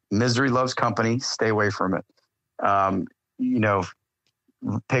 Misery loves company. Stay away from it. You know,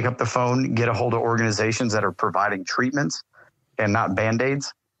 pick up the phone, get a hold of organizations that are providing treatments and not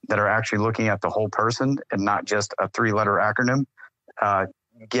Band-Aids, that are actually looking at the whole person and not just a 3-letter acronym.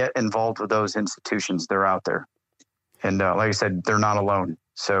 Get involved with those institutions. They're out there. And like I said, they're not alone.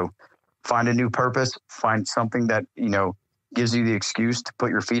 So find a new purpose, find something that, you know, gives you the excuse to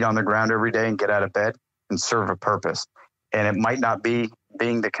put your feet on the ground every day and get out of bed and serve a purpose. And it might not be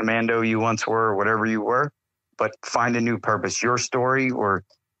being the commando you once were or whatever you were, but find a new purpose. Your story, or,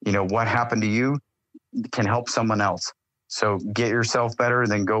 you know, what happened to you can help someone else. So get yourself better, and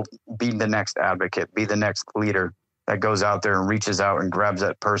then go be the next advocate, be the next leader that goes out there and reaches out and grabs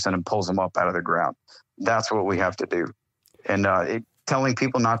that person and pulls them up out of the ground. That's what we have to do. And telling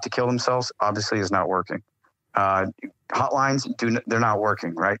people not to kill themselves obviously is not working. Hotlines, they're not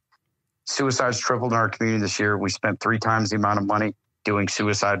working, right? Suicides tripled in our community this year. We spent 3 times the amount of money doing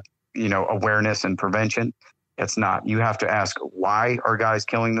suicide, you know, awareness and prevention. It's not. You have to ask, why are guys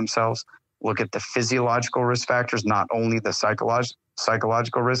killing themselves? Look at the physiological risk factors, not only the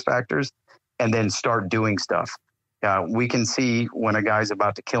psychological risk factors, and then start doing stuff. We can see when a guy's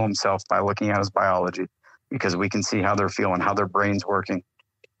about to kill himself by looking at his biology, because we can see how they're feeling, how their brain's working,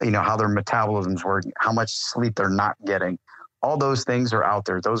 how their metabolism's working, how much sleep they're not getting. All those things are out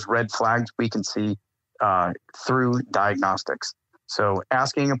there. Those red flags we can see through diagnostics. So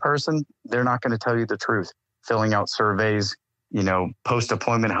asking a person, they're not going to tell you the truth. Filling out surveys,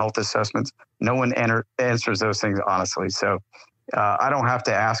 post-deployment health assessments, no one answers those things honestly. So I don't have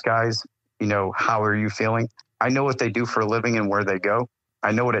to ask guys, how are you feeling? I know what they do for a living and where they go.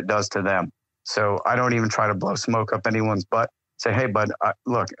 I know what it does to them. So I don't even try to blow smoke up anyone's butt. Say, hey, bud,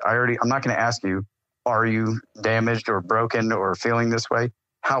 look, I'm not going to ask you, are you damaged or broken or feeling this way?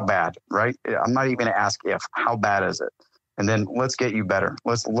 How bad, right? I'm not even going to ask if. How bad is it? And then let's get you better.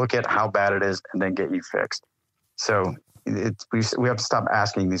 Let's look at how bad it is and then get you fixed. So we have to stop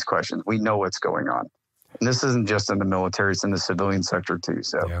asking these questions. We know what's going on. And this isn't just in the military, it's in the civilian sector too.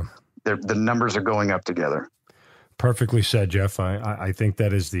 So the numbers are going up together. Perfectly said, Geoff. I think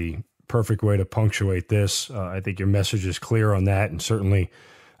that is the perfect way to punctuate this. I think your message is clear on that. And certainly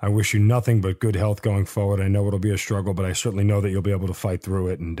I wish you nothing but good health going forward. I know it'll be a struggle, but I certainly know that you'll be able to fight through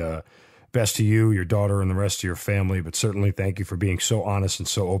it. And best to you, your daughter, and the rest of your family. But certainly thank you for being so honest and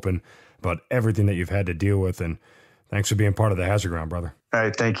so open about everything that you've had to deal with. And thanks for being part of the Hazard Ground, brother. All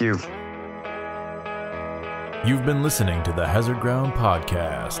right, thank you. You've been listening to the Hazard Ground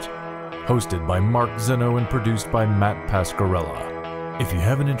Podcast, hosted by Mark Zeno and produced by Matt Pasquarella. If you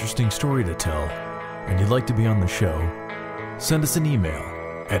have an interesting story to tell and you'd like to be on the show, send us an email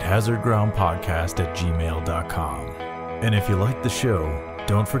at hazardgroundpodcast@gmail.com. And if you like the show,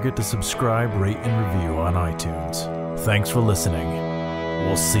 don't forget to subscribe, rate, and review on iTunes. Thanks for listening.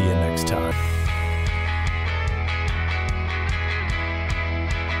 We'll see you next time.